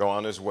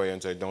on his way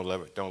and say, don't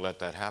let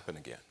that happen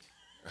again.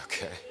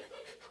 Okay.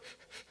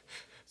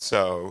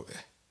 So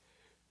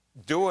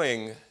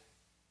doing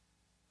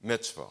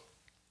mitzvah,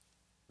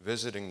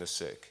 visiting the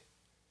sick,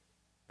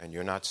 and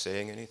you're not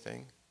saying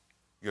anything,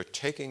 you're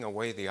taking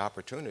away the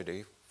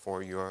opportunity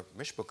for your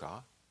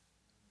mishpachah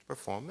to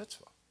perform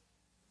mitzvah.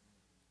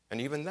 And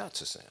even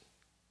that's a sin.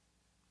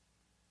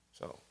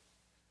 So,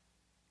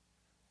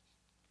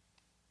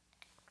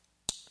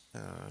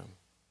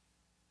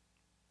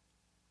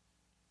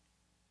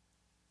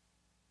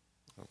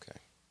 okay.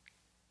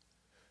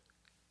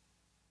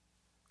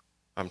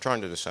 I'm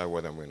trying to decide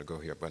whether I'm going to go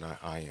here, but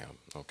I am.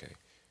 Okay.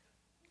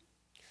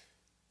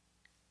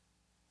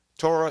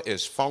 Torah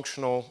is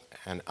functional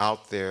and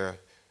out there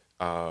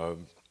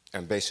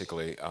and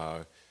basically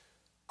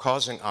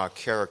causing our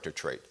character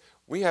trait.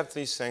 We have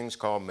these things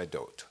called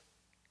medot,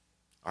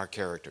 our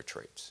character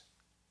traits.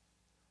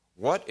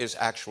 What is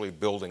actually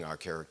building our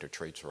character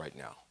traits right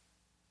now?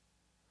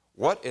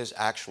 What is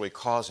actually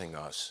causing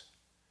us,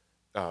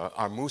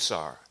 our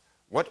musar?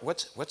 What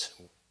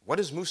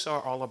is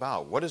musar all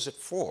about? What is it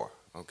for?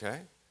 Okay?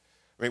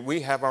 I mean,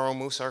 we have our own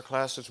musar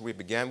classes. We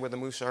began with a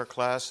musar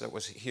class that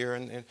was here,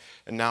 and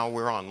now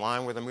we're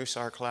online with a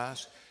musar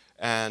class.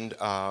 And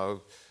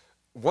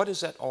what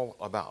is that all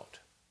about?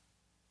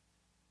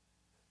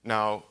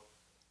 Now,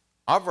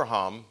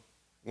 Abraham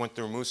went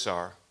through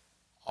musar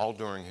all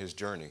during his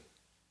journey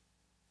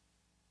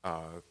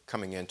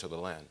coming into the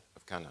land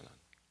of Canaan.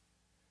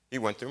 He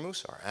went through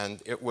musar,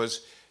 and it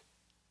was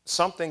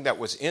something that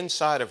was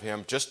inside of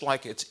him just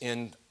like it's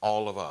in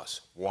all of us.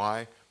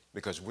 Why?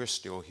 Because we're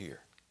still here.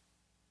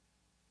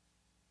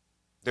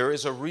 There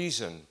is a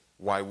reason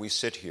why we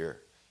sit here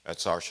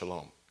at Sar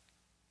Shalom,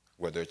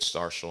 whether it's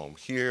Sar Shalom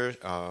here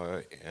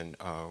and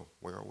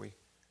where are we?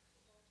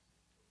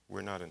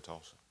 We're not in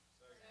Tulsa.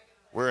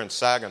 We're in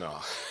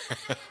Saginaw.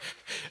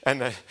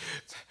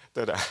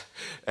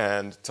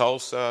 and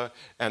Tulsa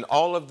and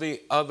all of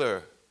the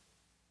other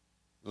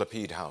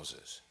Lapid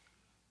houses.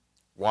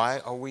 Why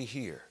are we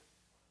here?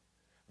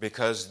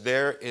 Because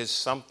there is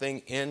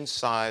something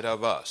inside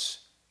of us.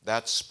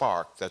 That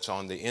spark that's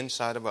on the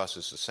inside of us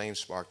is the same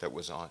spark that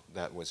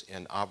was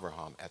in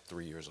Abraham at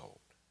 3 years old.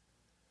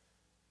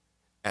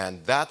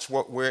 And that's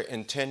what we're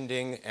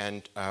intending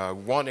and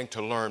wanting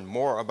to learn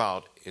more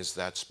about is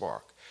that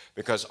spark.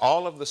 Because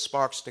all of the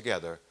sparks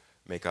together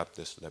make up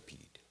this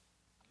Lapid.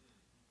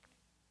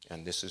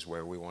 And this is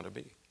where we want to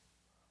be.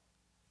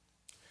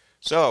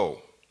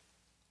 So,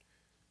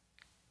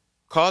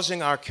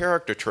 causing our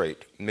character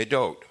trait,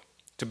 midot,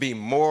 to be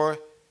more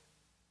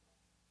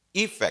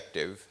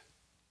effective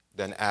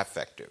than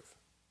affective.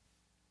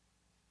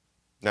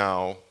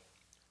 Now,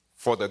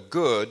 for the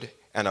good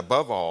and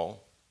above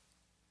all,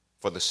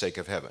 for the sake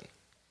of heaven.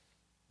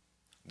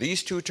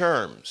 These two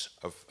terms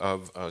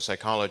of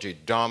psychology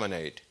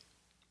dominate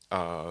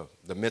the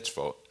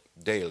mitzvot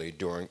daily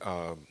during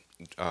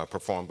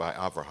performed by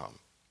Abraham.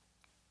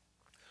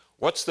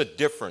 What's the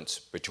difference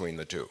between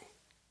the two?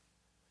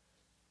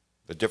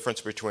 The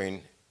difference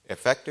between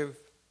effective,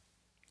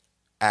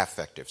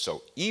 affective.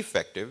 So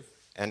effective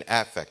and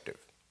affective.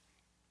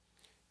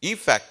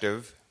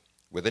 Effective,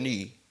 with an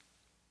E,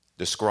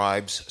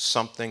 describes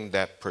something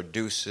that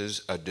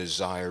produces a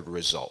desired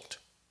result.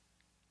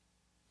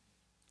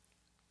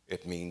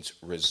 It means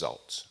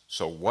results.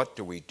 So what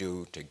do we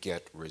do to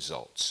get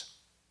results?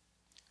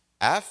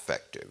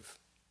 Affective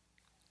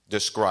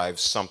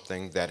describes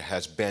something that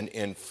has been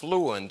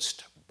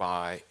influenced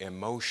by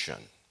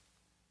emotion.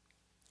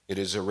 It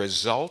is a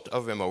result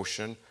of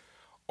emotion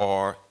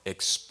or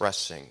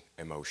expressing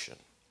emotion.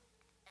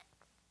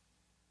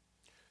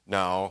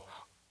 Now,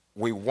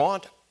 we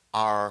want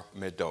our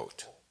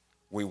midot,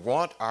 we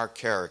want our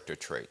character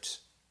traits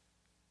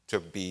to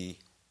be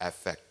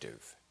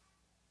effective,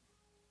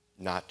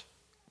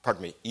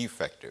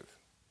 effective,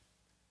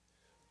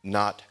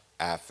 not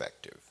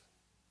affective.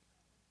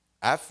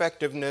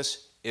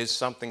 Affectiveness is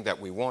something that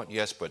we want,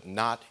 yes, but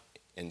not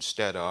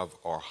instead of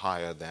or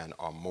higher than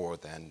or more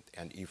than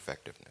an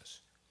effectiveness.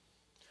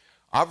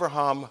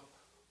 Abraham,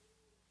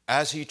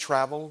 as he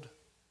traveled,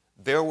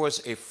 there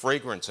was a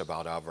fragrance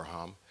about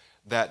Abraham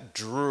that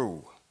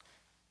drew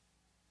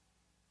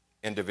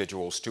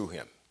individuals to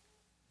him.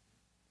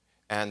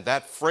 And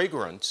that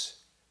fragrance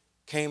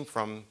came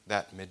from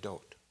that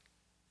midot.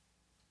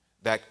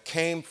 That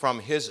came from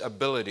his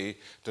ability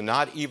to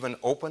not even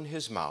open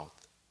his mouth,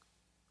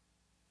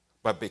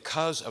 but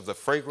because of the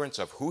fragrance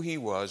of who he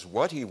was,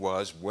 what he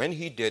was, when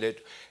he did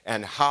it,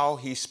 and how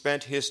he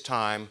spent his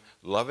time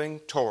loving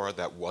Torah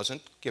that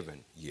wasn't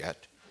given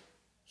yet.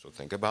 So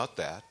think about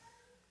that,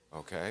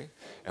 okay?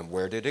 And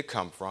where did it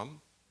come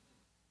from?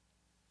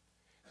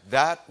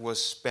 That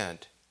was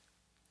spent,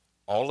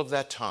 all of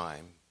that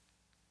time,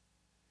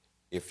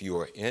 if you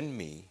are in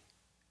me,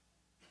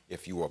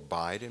 if you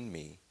abide in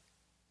me,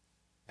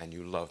 and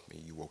you love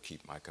me, you will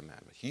keep my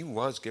commandments. He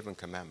was given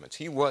commandments.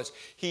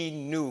 He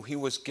knew he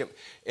was given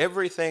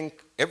everything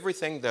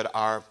that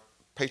our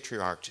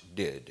patriarchs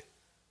did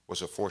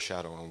was a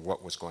foreshadow on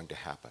what was going to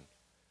happen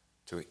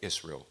to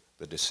Israel,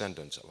 the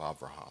descendants of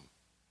Abraham.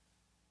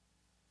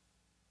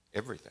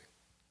 Everything.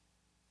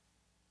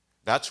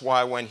 That's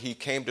why when he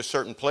came to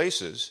certain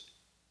places,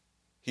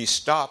 he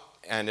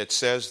stopped, and it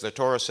says, the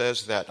Torah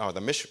says that, or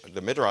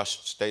the Midrash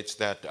states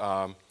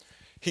that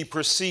he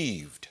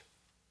perceived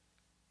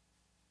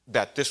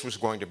that this was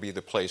going to be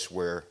the place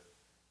where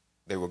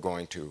they were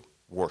going to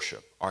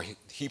worship. Or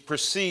he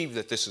perceived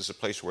that this is a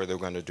place where they were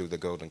going to do the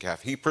golden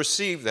calf. He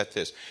perceived that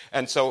this.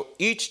 And so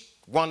each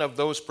one of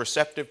those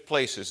perceptive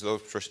places,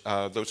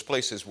 those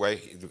places where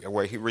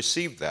he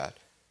received that,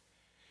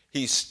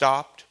 he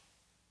stopped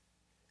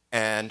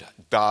and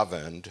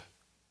davened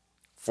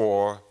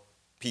for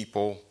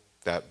people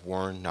that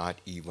were not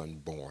even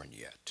born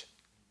yet.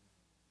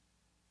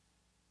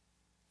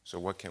 So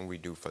what can we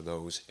do for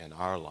those in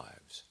our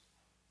lives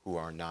who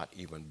are not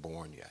even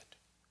born yet?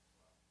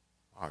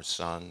 Our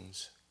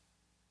sons,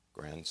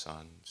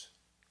 grandsons,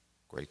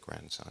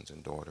 great-grandsons,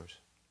 and daughters.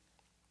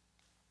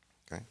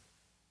 Okay?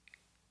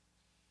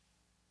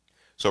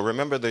 So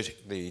remember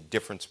the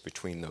difference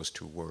between those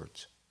two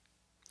words.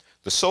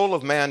 The soul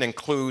of man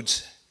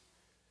includes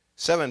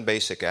 7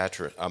 basic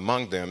attributes.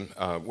 Among them,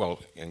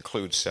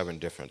 includes 7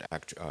 different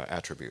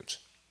attributes.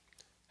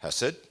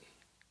 Hesed,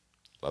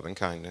 loving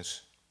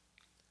kindness.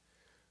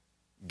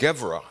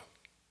 Gevurah,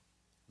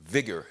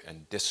 vigor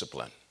and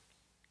discipline.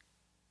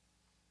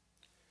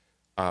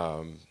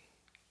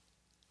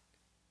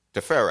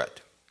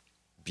 Tiferet,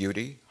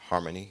 beauty,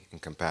 harmony,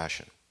 and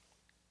compassion.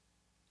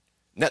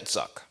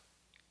 Netzach,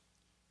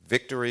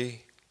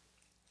 victory,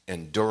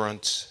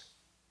 endurance,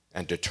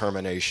 and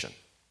determination.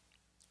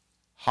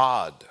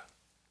 Had,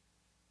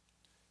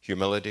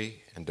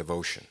 humility and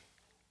devotion.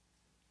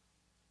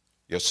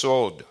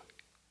 Yesod,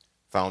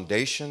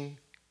 foundation,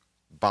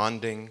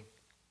 bonding,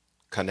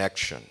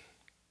 connection.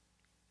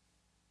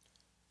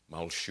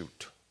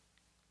 Malshut,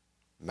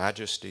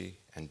 majesty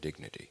and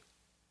dignity.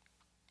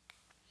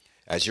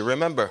 As you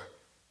remember,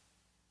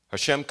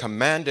 Hashem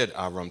commanded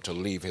Avram to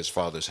leave his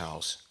father's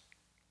house.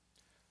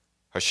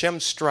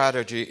 Hashem's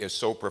strategy is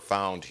so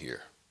profound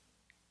here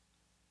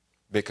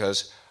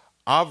because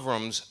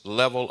Avram's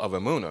level of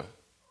emunah,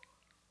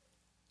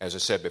 as I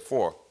said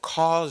before,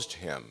 caused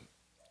him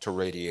to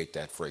radiate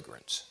that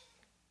fragrance.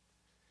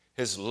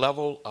 His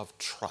level of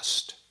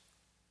trust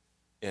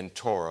in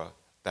Torah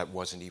that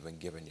wasn't even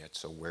given yet.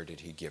 So where did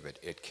he give it?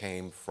 It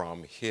came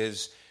from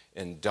his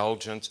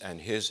indulgence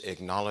and his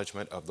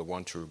acknowledgement of the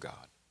one true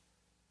God.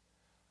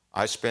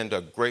 I spend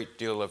a great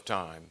deal of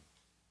time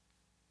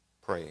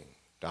praying,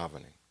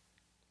 davening.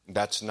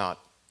 That's not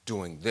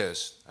doing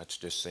this. That's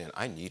just saying,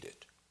 I need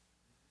it.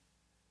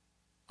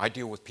 I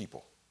deal with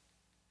people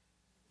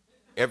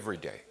every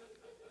day.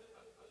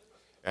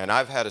 And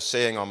I've had a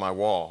saying on my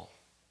wall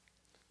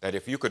that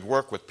if you could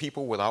work with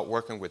people without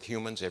working with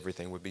humans,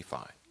 everything would be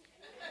fine.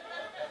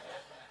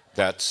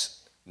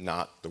 That's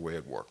not the way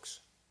it works.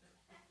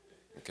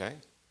 Okay?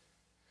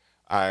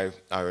 I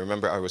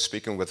remember I was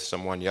speaking with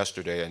someone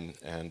yesterday,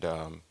 and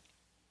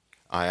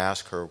I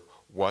asked her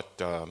what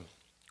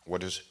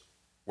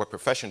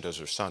profession does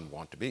her son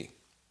want to be?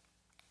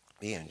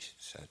 And she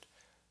said,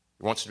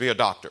 he wants to be a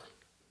doctor,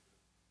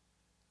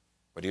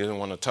 but he doesn't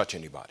want to touch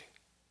anybody.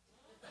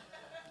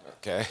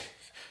 Okay?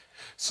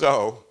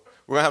 So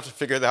we're going to have to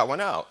figure that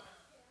one out.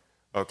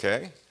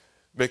 Okay?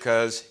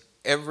 Because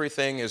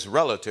everything is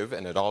relative,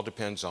 and it all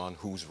depends on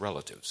whose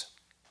relatives.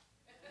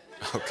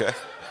 Okay?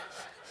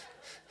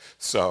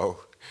 So,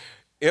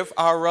 if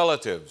our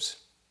relatives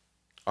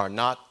are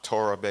not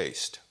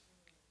Torah-based,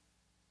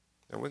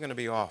 then we're going to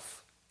be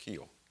off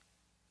keel.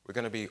 We're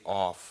going to be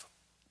off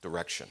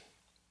direction.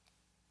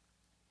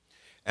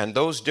 And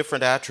those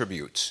different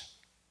attributes,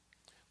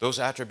 those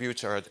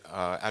attributes are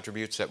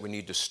attributes that we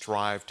need to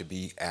strive to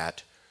be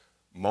at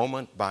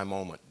moment by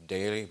moment,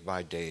 day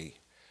by day.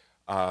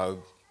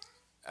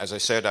 As I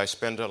said, I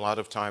spend a lot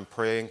of time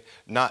praying,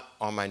 not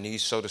on my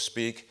knees, so to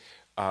speak.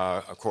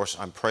 Of course,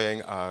 I'm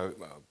praying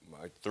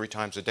 3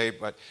 times a day,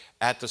 but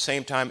at the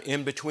same time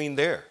in between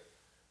there.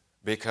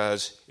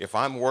 Because if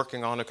I'm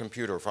working on a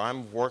computer, if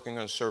I'm working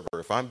on a server,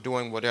 if I'm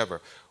doing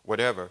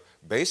whatever,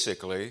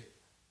 basically,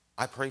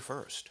 I pray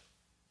first.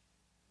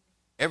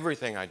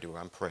 Everything I do,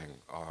 I'm praying.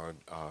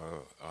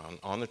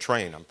 On the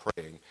train, I'm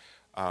praying.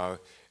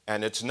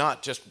 And it's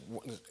not just,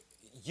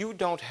 you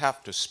don't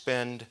have to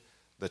spend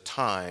the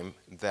time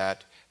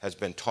that has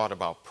been taught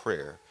about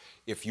prayer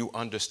if you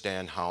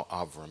understand how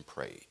Avram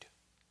prayed.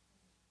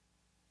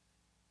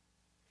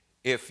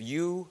 If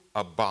you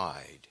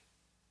abide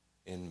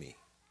in me,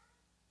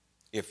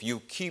 if you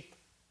keep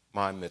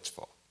my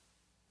mitzvah,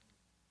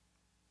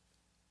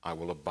 I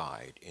will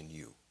abide in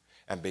you.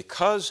 And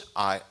because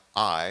I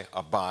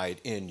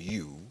abide in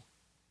you,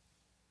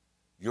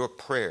 your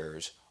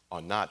prayers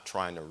are not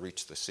trying to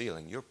reach the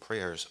ceiling. Your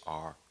prayers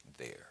are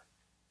there,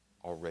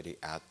 already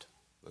at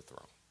the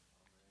throne.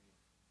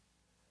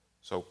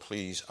 So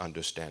please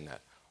understand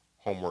that.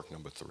 Homework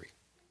number 3.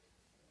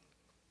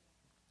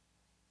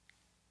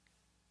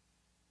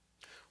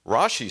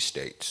 Rashi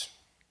states,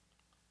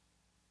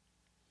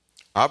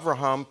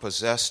 Abraham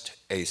possessed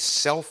a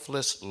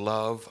selfless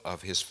love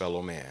of his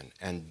fellow man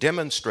and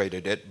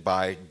demonstrated it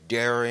by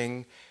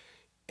daring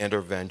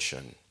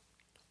intervention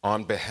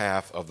on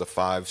behalf of the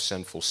 5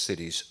 sinful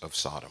cities of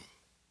Sodom.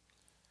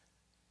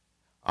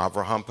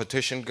 Abraham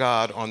petitioned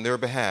God on their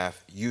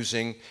behalf,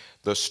 using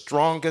the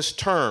strongest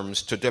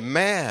terms to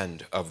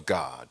demand of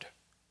God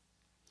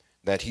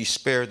that he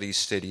spare these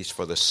cities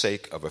for the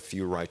sake of a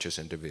few righteous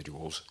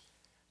individuals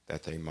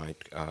that they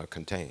might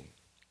contain.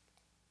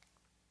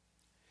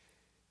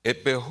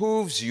 It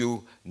behooves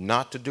you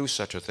not to do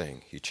such a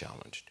thing, he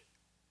challenged.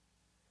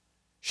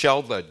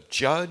 Shall the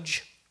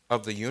judge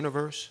of the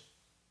universe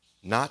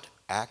not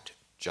act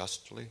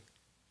justly?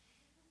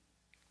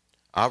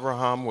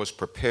 Abraham was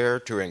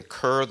prepared to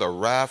incur the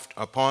wrath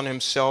upon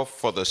himself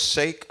for the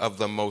sake of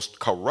the most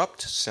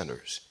corrupt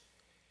sinners,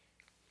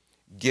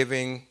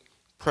 giving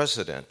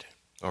precedence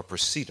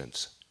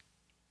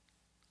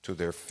to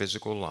their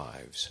physical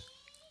lives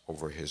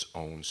over his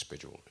own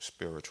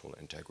spiritual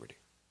integrity.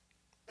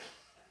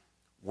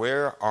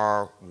 Where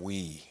are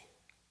we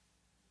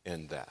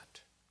in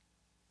that?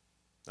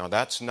 Now,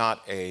 that's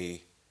not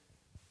a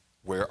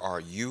where are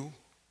you?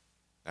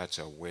 That's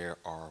a where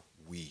are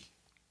we?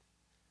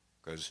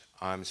 Because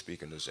I'm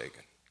speaking to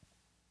Zagan.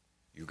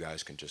 You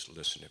guys can just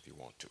listen if you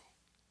want to.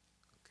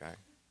 Okay?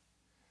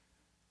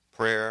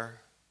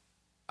 Prayer,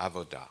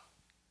 avodah,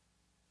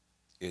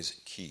 is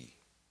key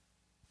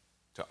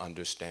to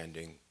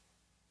understanding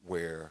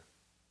where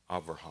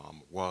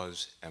Abraham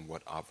was and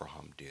what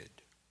Abraham did.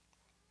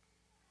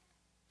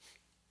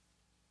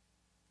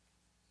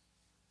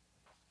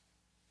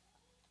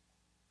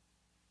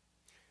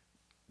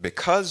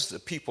 Because the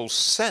people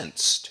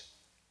sensed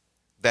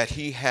that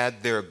he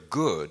had their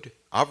good,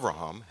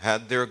 Abraham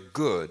had their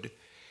good,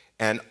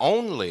 and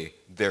only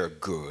their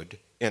good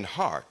in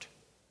heart,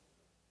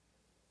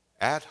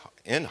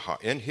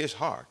 in his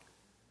heart,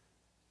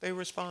 they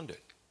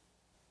responded.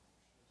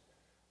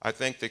 I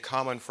think the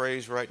common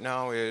phrase right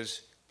now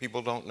is,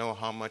 people don't know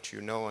how much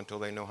you know until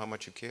they know how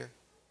much you care,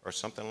 or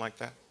something like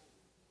that.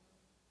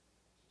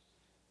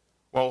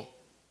 Well,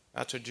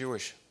 that's a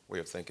Jewish way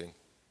of thinking,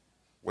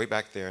 way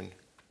back there and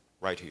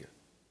right here,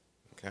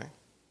 okay?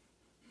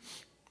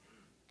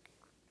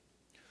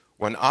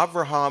 When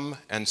Abraham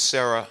and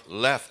Sarah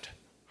left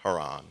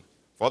Haran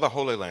for the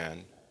Holy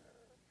Land,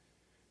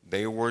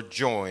 they were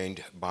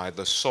joined by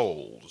the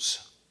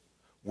souls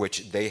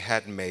which they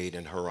had made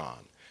in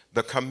Haran.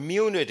 The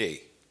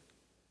community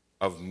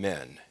of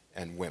men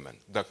and women,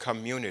 the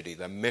community,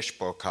 the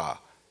mishpachah,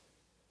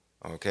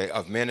 okay,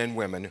 of men and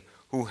women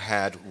who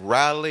had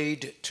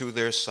rallied to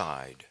their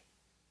side.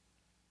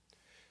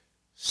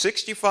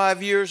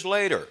 65 years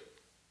later,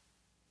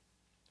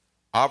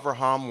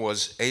 Abraham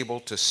was able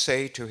to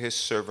say to his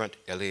servant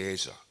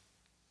Eliezer,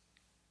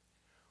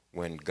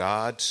 when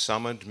God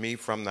summoned me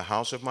from the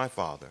house of my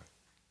father,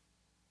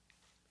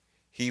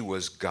 he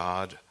was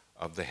God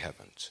of the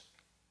heavens,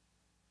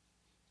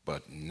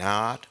 but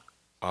not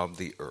of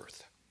the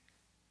earth.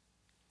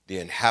 The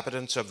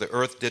inhabitants of the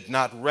earth did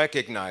not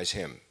recognize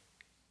him,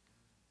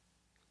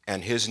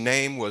 and his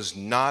name was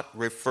not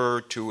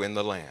referred to in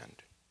the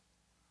land.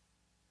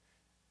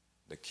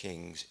 The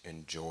kings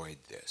enjoyed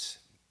this.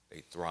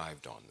 They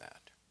thrived on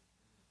that.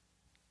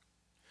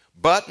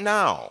 But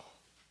now,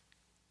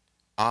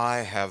 I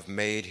have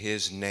made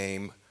his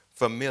name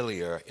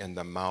familiar in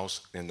the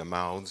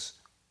mouths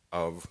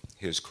of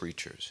his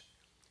creatures.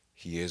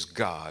 He is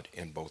God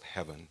in both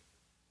heaven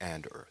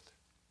and earth.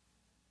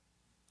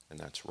 And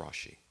that's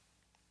Rashi.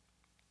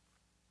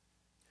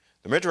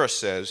 The Midrash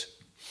says,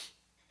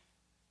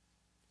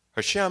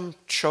 Hashem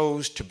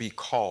chose to be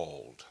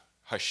called.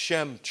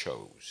 Hashem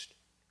chose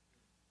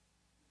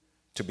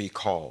to be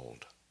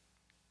called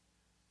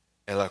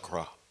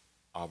Elokah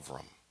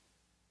Avram,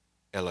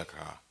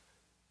 Elokah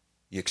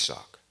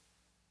Yitzhak,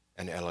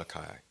 and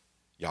Elokah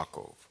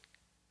Yaakov,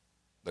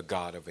 the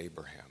God of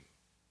Abraham,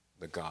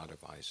 the God of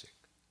Isaac,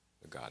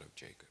 the God of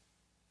Jacob.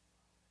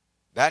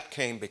 That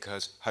came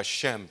because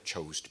Hashem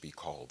chose to be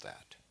called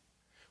that.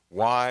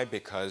 Why?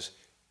 Because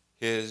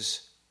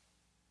his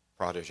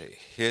protege,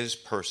 his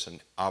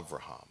person,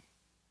 Abraham,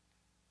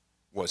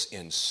 was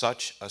in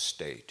such a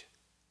state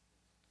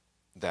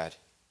that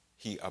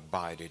he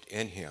abided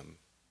in him,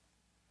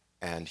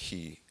 and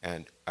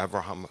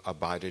Abraham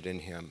abided in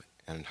him,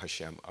 and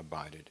Hashem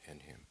abided in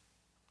him.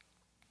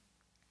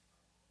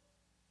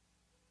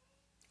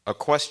 A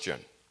question,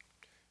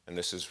 and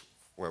this is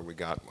where we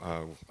got,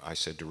 I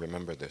said to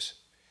remember this.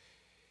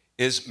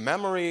 Is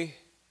memory,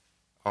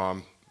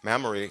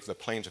 the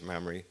planes of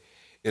memory,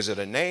 is it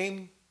a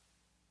name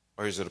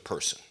or is it a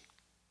person?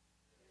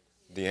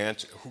 The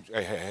answer,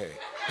 hey.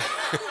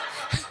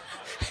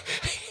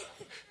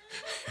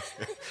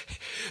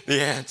 The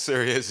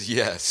answer is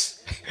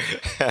yes.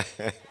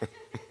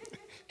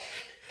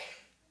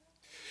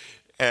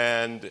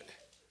 And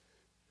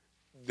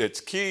it's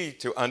key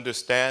to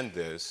understand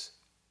this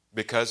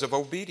because of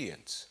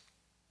obedience.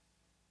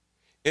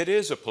 It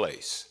is a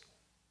place,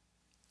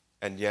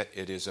 and yet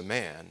it is a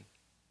man,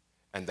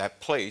 and that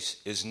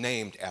place is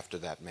named after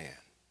that man.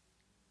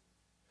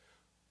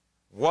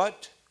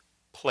 What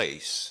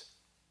place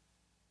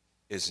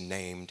is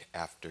named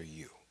after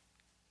you?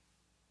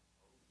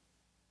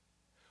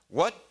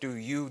 What do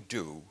you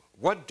do?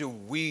 What do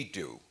we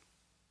do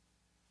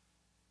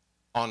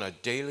on a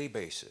daily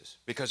basis,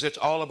 because it's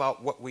all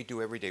about what we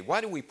do every day. Why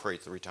do we pray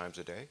 3 times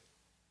a day?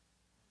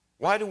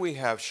 Why do we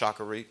have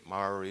Shacharit,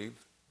 Ma'ariv,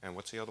 and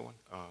what's the other one?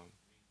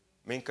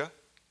 Mincha?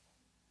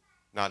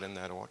 Not in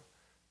that order.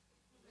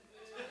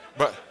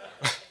 But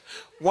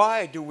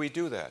why do we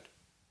do that?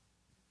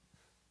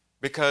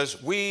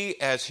 Because we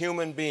as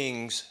human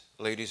beings,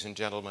 ladies and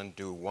gentlemen,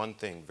 do one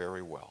thing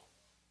very well.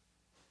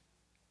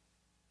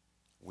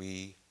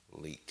 We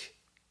leak.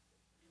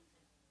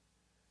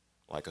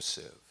 Like a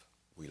sieve,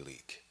 we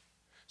leak.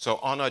 So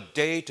on a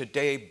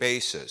day-to-day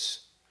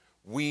basis,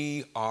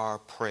 we are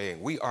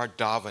praying. We are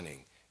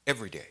davening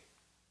every day.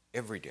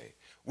 Every day.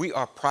 We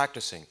are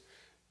practicing.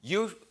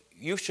 You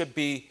should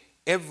be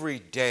every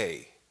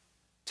day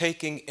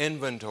taking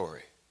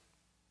inventory.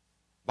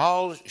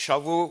 Baal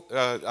Shavu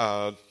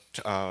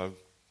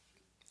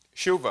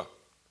Shuva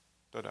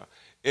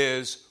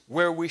is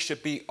where we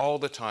should be all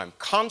the time,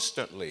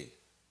 constantly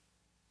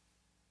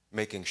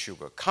making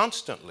Shuva,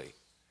 constantly.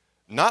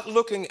 Not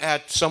looking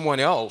at someone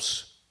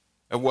else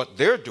and what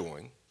they're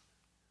doing,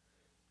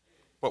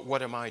 but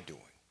what am I doing?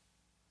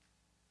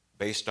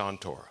 Based on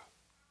Torah.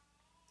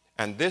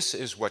 And this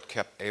is what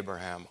kept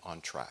Abraham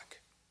on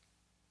track.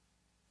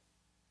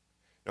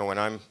 You know, when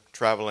I'm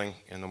traveling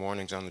in the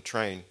mornings on the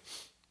train,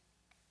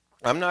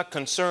 I'm not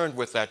concerned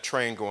with that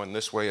train going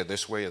this way or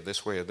this way or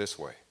this way or this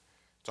way.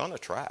 It's on a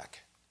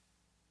track.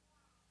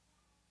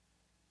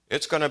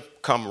 It's going to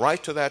come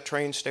right to that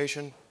train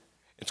station.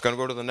 It's going to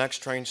go to the next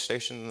train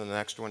station and the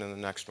next one and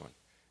the next one.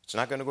 It's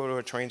not going to go to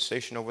a train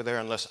station over there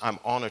unless I'm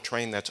on a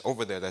train that's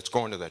over there that's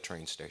going to that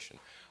train station.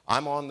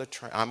 I'm on the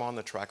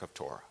track of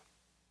Torah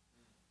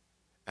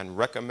and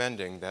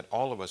recommending that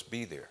all of us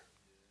be there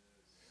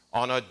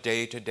on a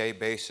day-to-day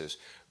basis.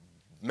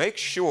 Make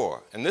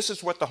sure, and this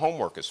is what the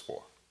homework is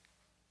for,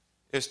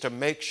 is to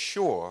make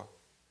sure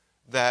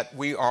that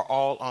we are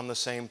all on the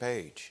same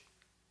page.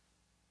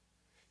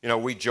 You know,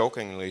 we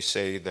jokingly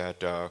say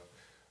that,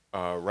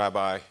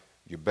 Rabbi,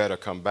 you better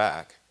come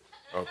back,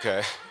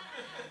 okay?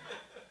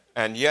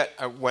 And yet,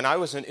 when I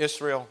was in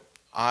Israel,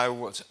 I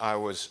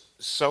was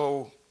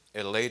so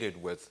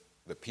elated with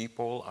the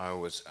people. I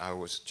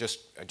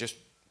just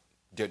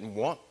didn't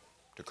want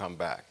to come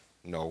back.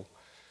 No.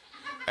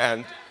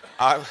 And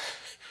I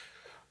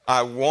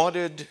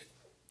wanted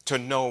to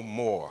know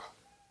more,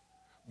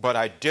 but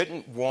I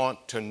didn't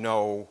want to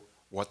know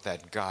what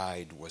that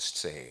guide was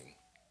saying.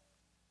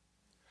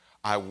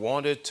 I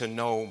wanted to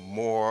know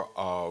more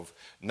of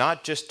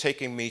not just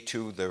taking me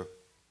to the,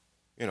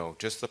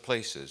 just the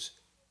places,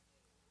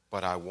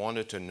 but I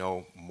wanted to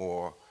know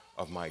more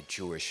of my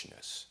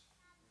Jewishness.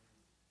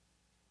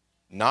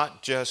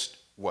 Not just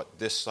what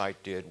this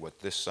site did,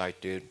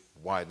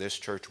 why this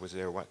church was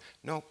there.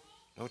 No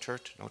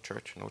church.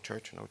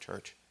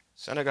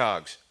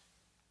 Synagogues.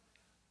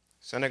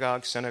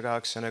 Synagogue.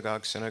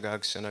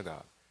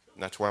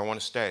 And that's where I want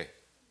to stay.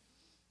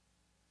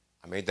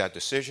 I made that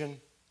decision.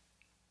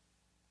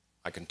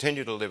 I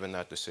continue to live in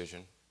that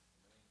decision.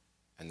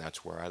 And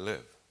that's where I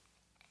live.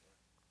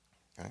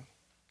 Okay?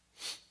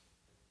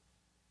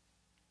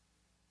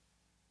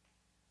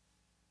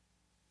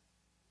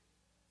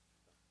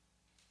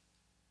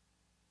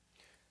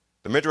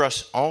 The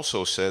Midrash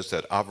also says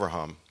that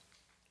Abraham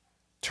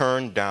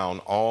turned down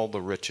all the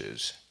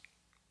riches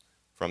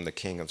from the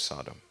king of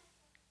Sodom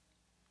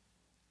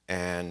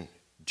and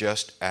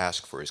just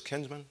asked for his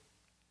kinsman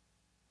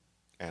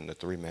and the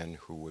 3 men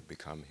who would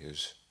become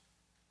his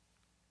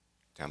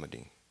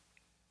Talmudim.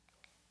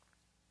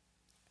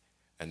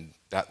 And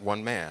that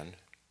one man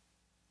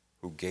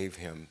who gave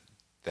him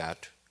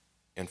that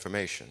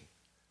information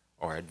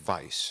or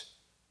advice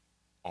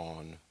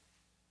on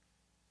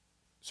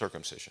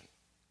circumcision,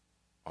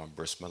 on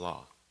bris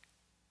milah,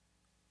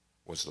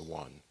 was the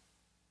one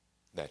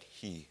that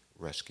he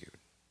rescued.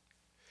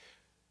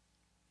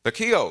 The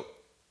Kiyot,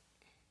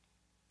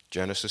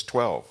 Genesis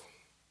 12,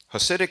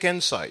 Hasidic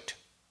insight.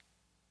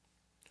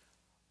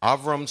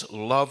 Avram's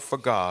love for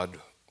God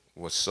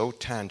was so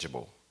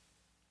tangible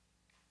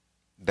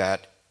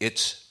that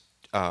its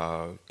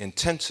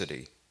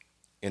intensity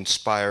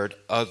inspired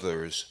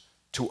others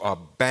to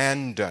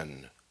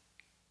abandon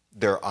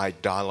their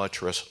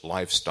idolatrous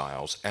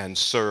lifestyles and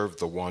serve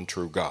the one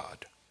true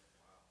God.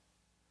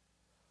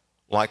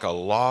 Like a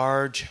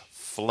large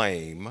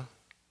flame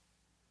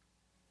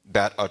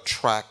that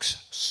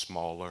attracts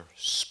smaller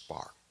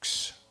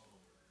sparks.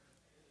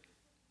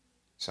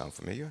 Sound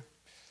familiar?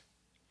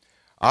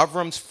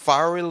 Avram's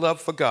fiery love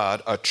for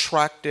God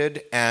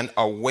attracted and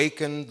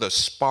awakened the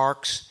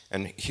sparks,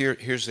 and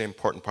here's the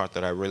important part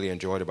that I really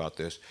enjoyed about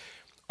this,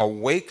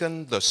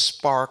 awakened the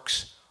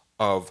sparks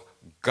of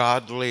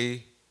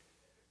godly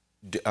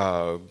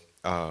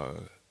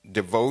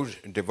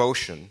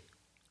devotion,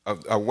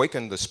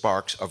 awakened the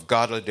sparks of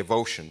godly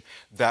devotion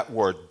that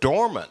were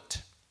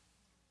dormant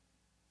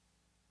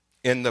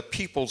in the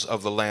peoples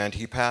of the land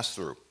he passed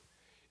through.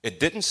 It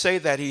didn't say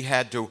that he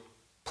had to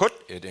put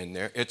it in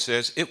there. It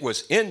says it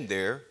was in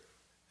there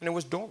and it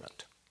was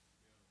dormant.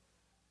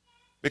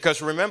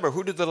 Because remember,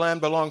 who did the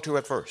land belong to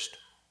at first?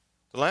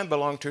 The land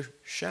belonged to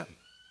Shem.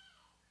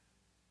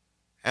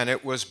 and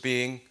it was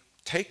being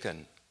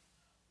taken.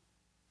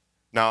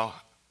 Now,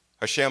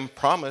 Hashem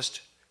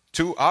promised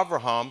to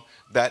Abraham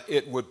that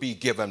it would be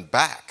given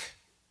back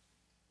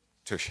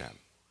to Shem.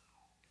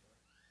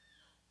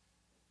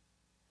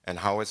 And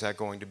how is that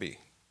going to be?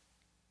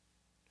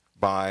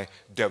 By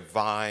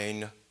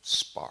divine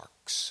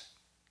sparks.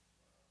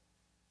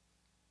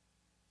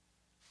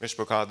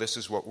 Mishpachah, this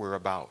is what we're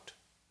about.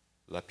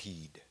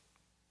 Lapid.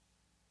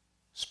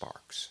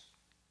 Sparks.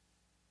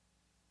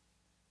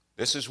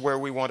 This is where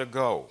we want to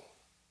go.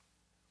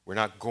 We're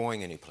not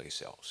going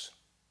anyplace else.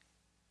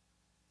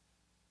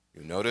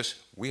 You notice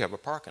we have a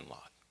parking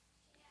lot.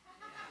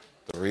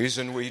 The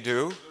reason we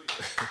do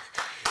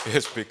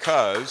is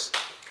because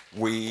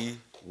we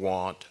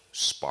want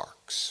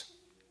sparks.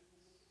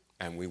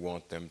 And we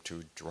want them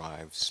to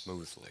drive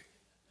smoothly.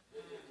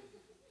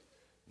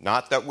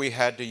 Not that we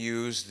had to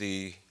use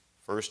the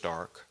first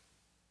ark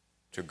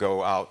to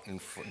go out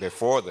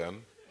before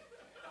them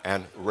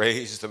and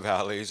raise the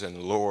valleys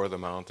and lower the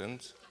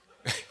mountains.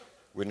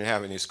 We didn't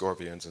have any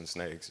scorpions and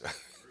snakes.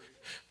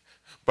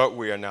 But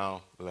we are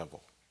now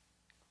level.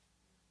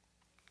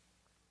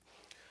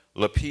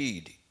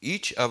 Lapid,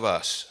 each of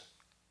us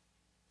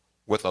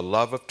with a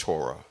love of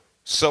Torah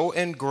so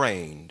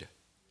ingrained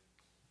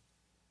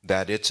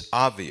that it's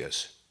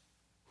obvious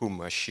who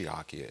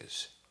Mashiach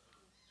is.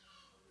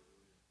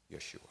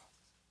 Yeshua.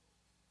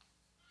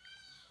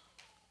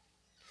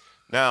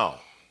 Now,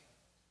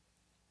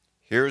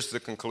 here's the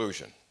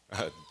conclusion.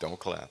 Don't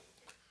clap.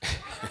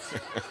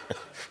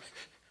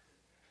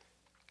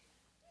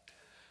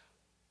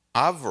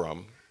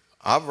 Abraham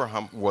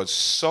was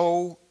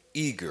so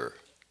eager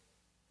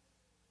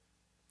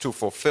to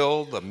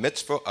fulfill the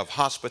mitzvah of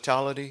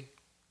hospitality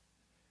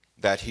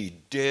that he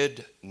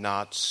did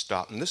not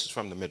stop, and this is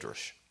from the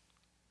Midrash,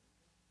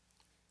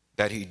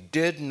 that he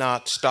did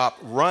not stop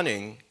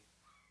running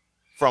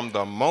from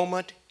the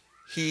moment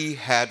he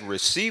had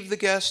received the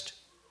guest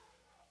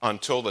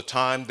until the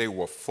time they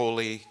were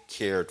fully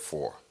cared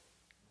for.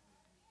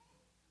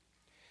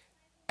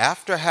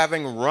 After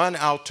having run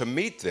out to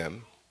meet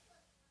them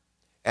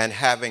and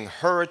having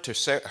hurried to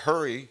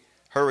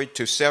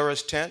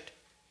Sarah's tent,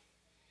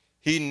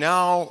 he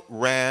now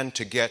ran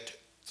to get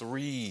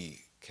 3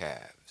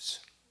 calves.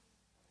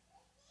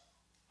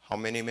 How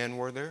many men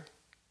were there?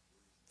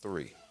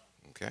 3.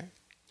 Okay?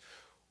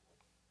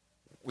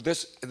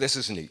 This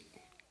is neat.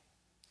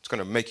 It's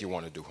going to make you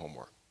want to do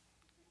homework.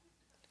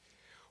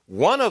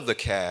 One of the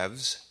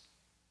calves,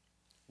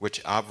 which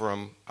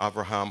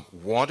Abraham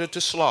wanted to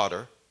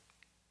slaughter,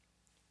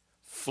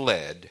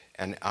 fled,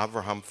 and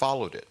Abraham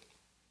followed it.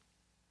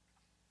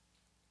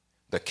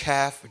 The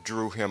calf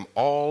drew him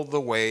all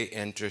the way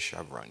into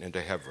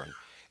Hebron,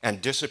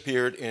 and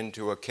disappeared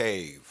into a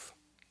cave.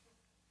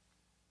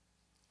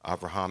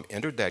 Abraham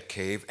entered that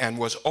cave and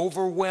was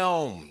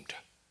overwhelmed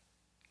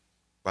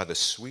by the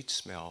sweet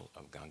smell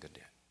of Gan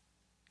Eden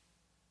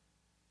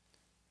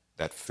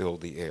that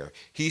filled the air.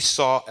 He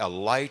saw a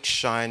light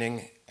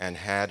shining and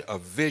had a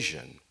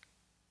vision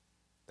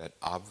that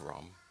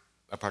Adam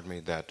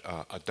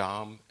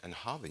and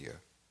Havia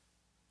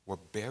were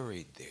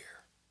buried there.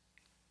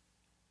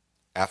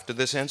 After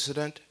this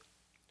incident,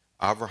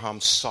 Abraham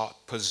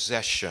sought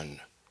possession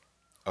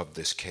of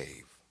this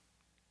cave.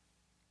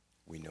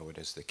 We know it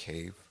as the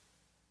cave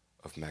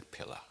of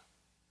Machpelah,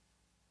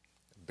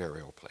 a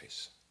burial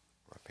place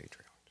for a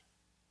patriarch.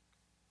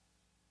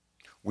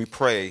 We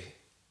pray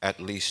at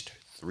least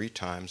 3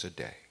 times a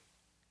day.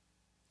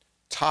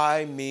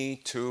 Tie me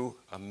to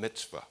a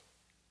mitzvah.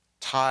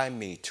 Tie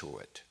me to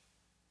it.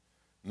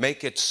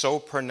 Make it so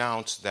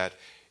pronounced that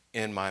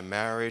in my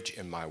marriage,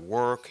 in my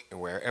work,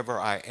 and wherever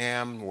I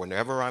am,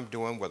 whenever I'm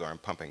doing, whether I'm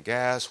pumping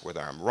gas,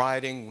 whether I'm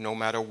riding, no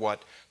matter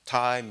what,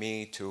 tie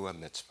me to a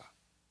mitzvah.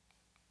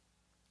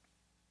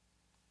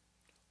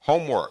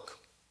 Homework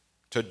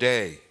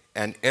today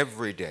and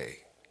every day.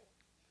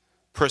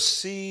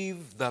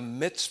 Perceive the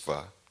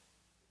mitzvah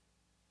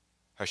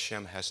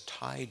Hashem has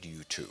tied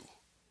you to.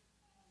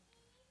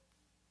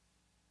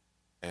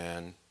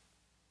 And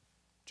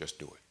just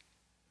do it.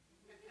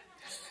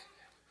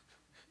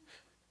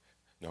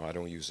 No, I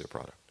don't use their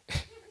product.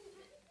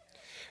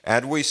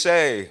 And we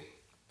say,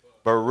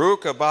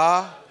 Baruch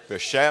haba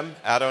b'Shem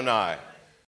Adonai.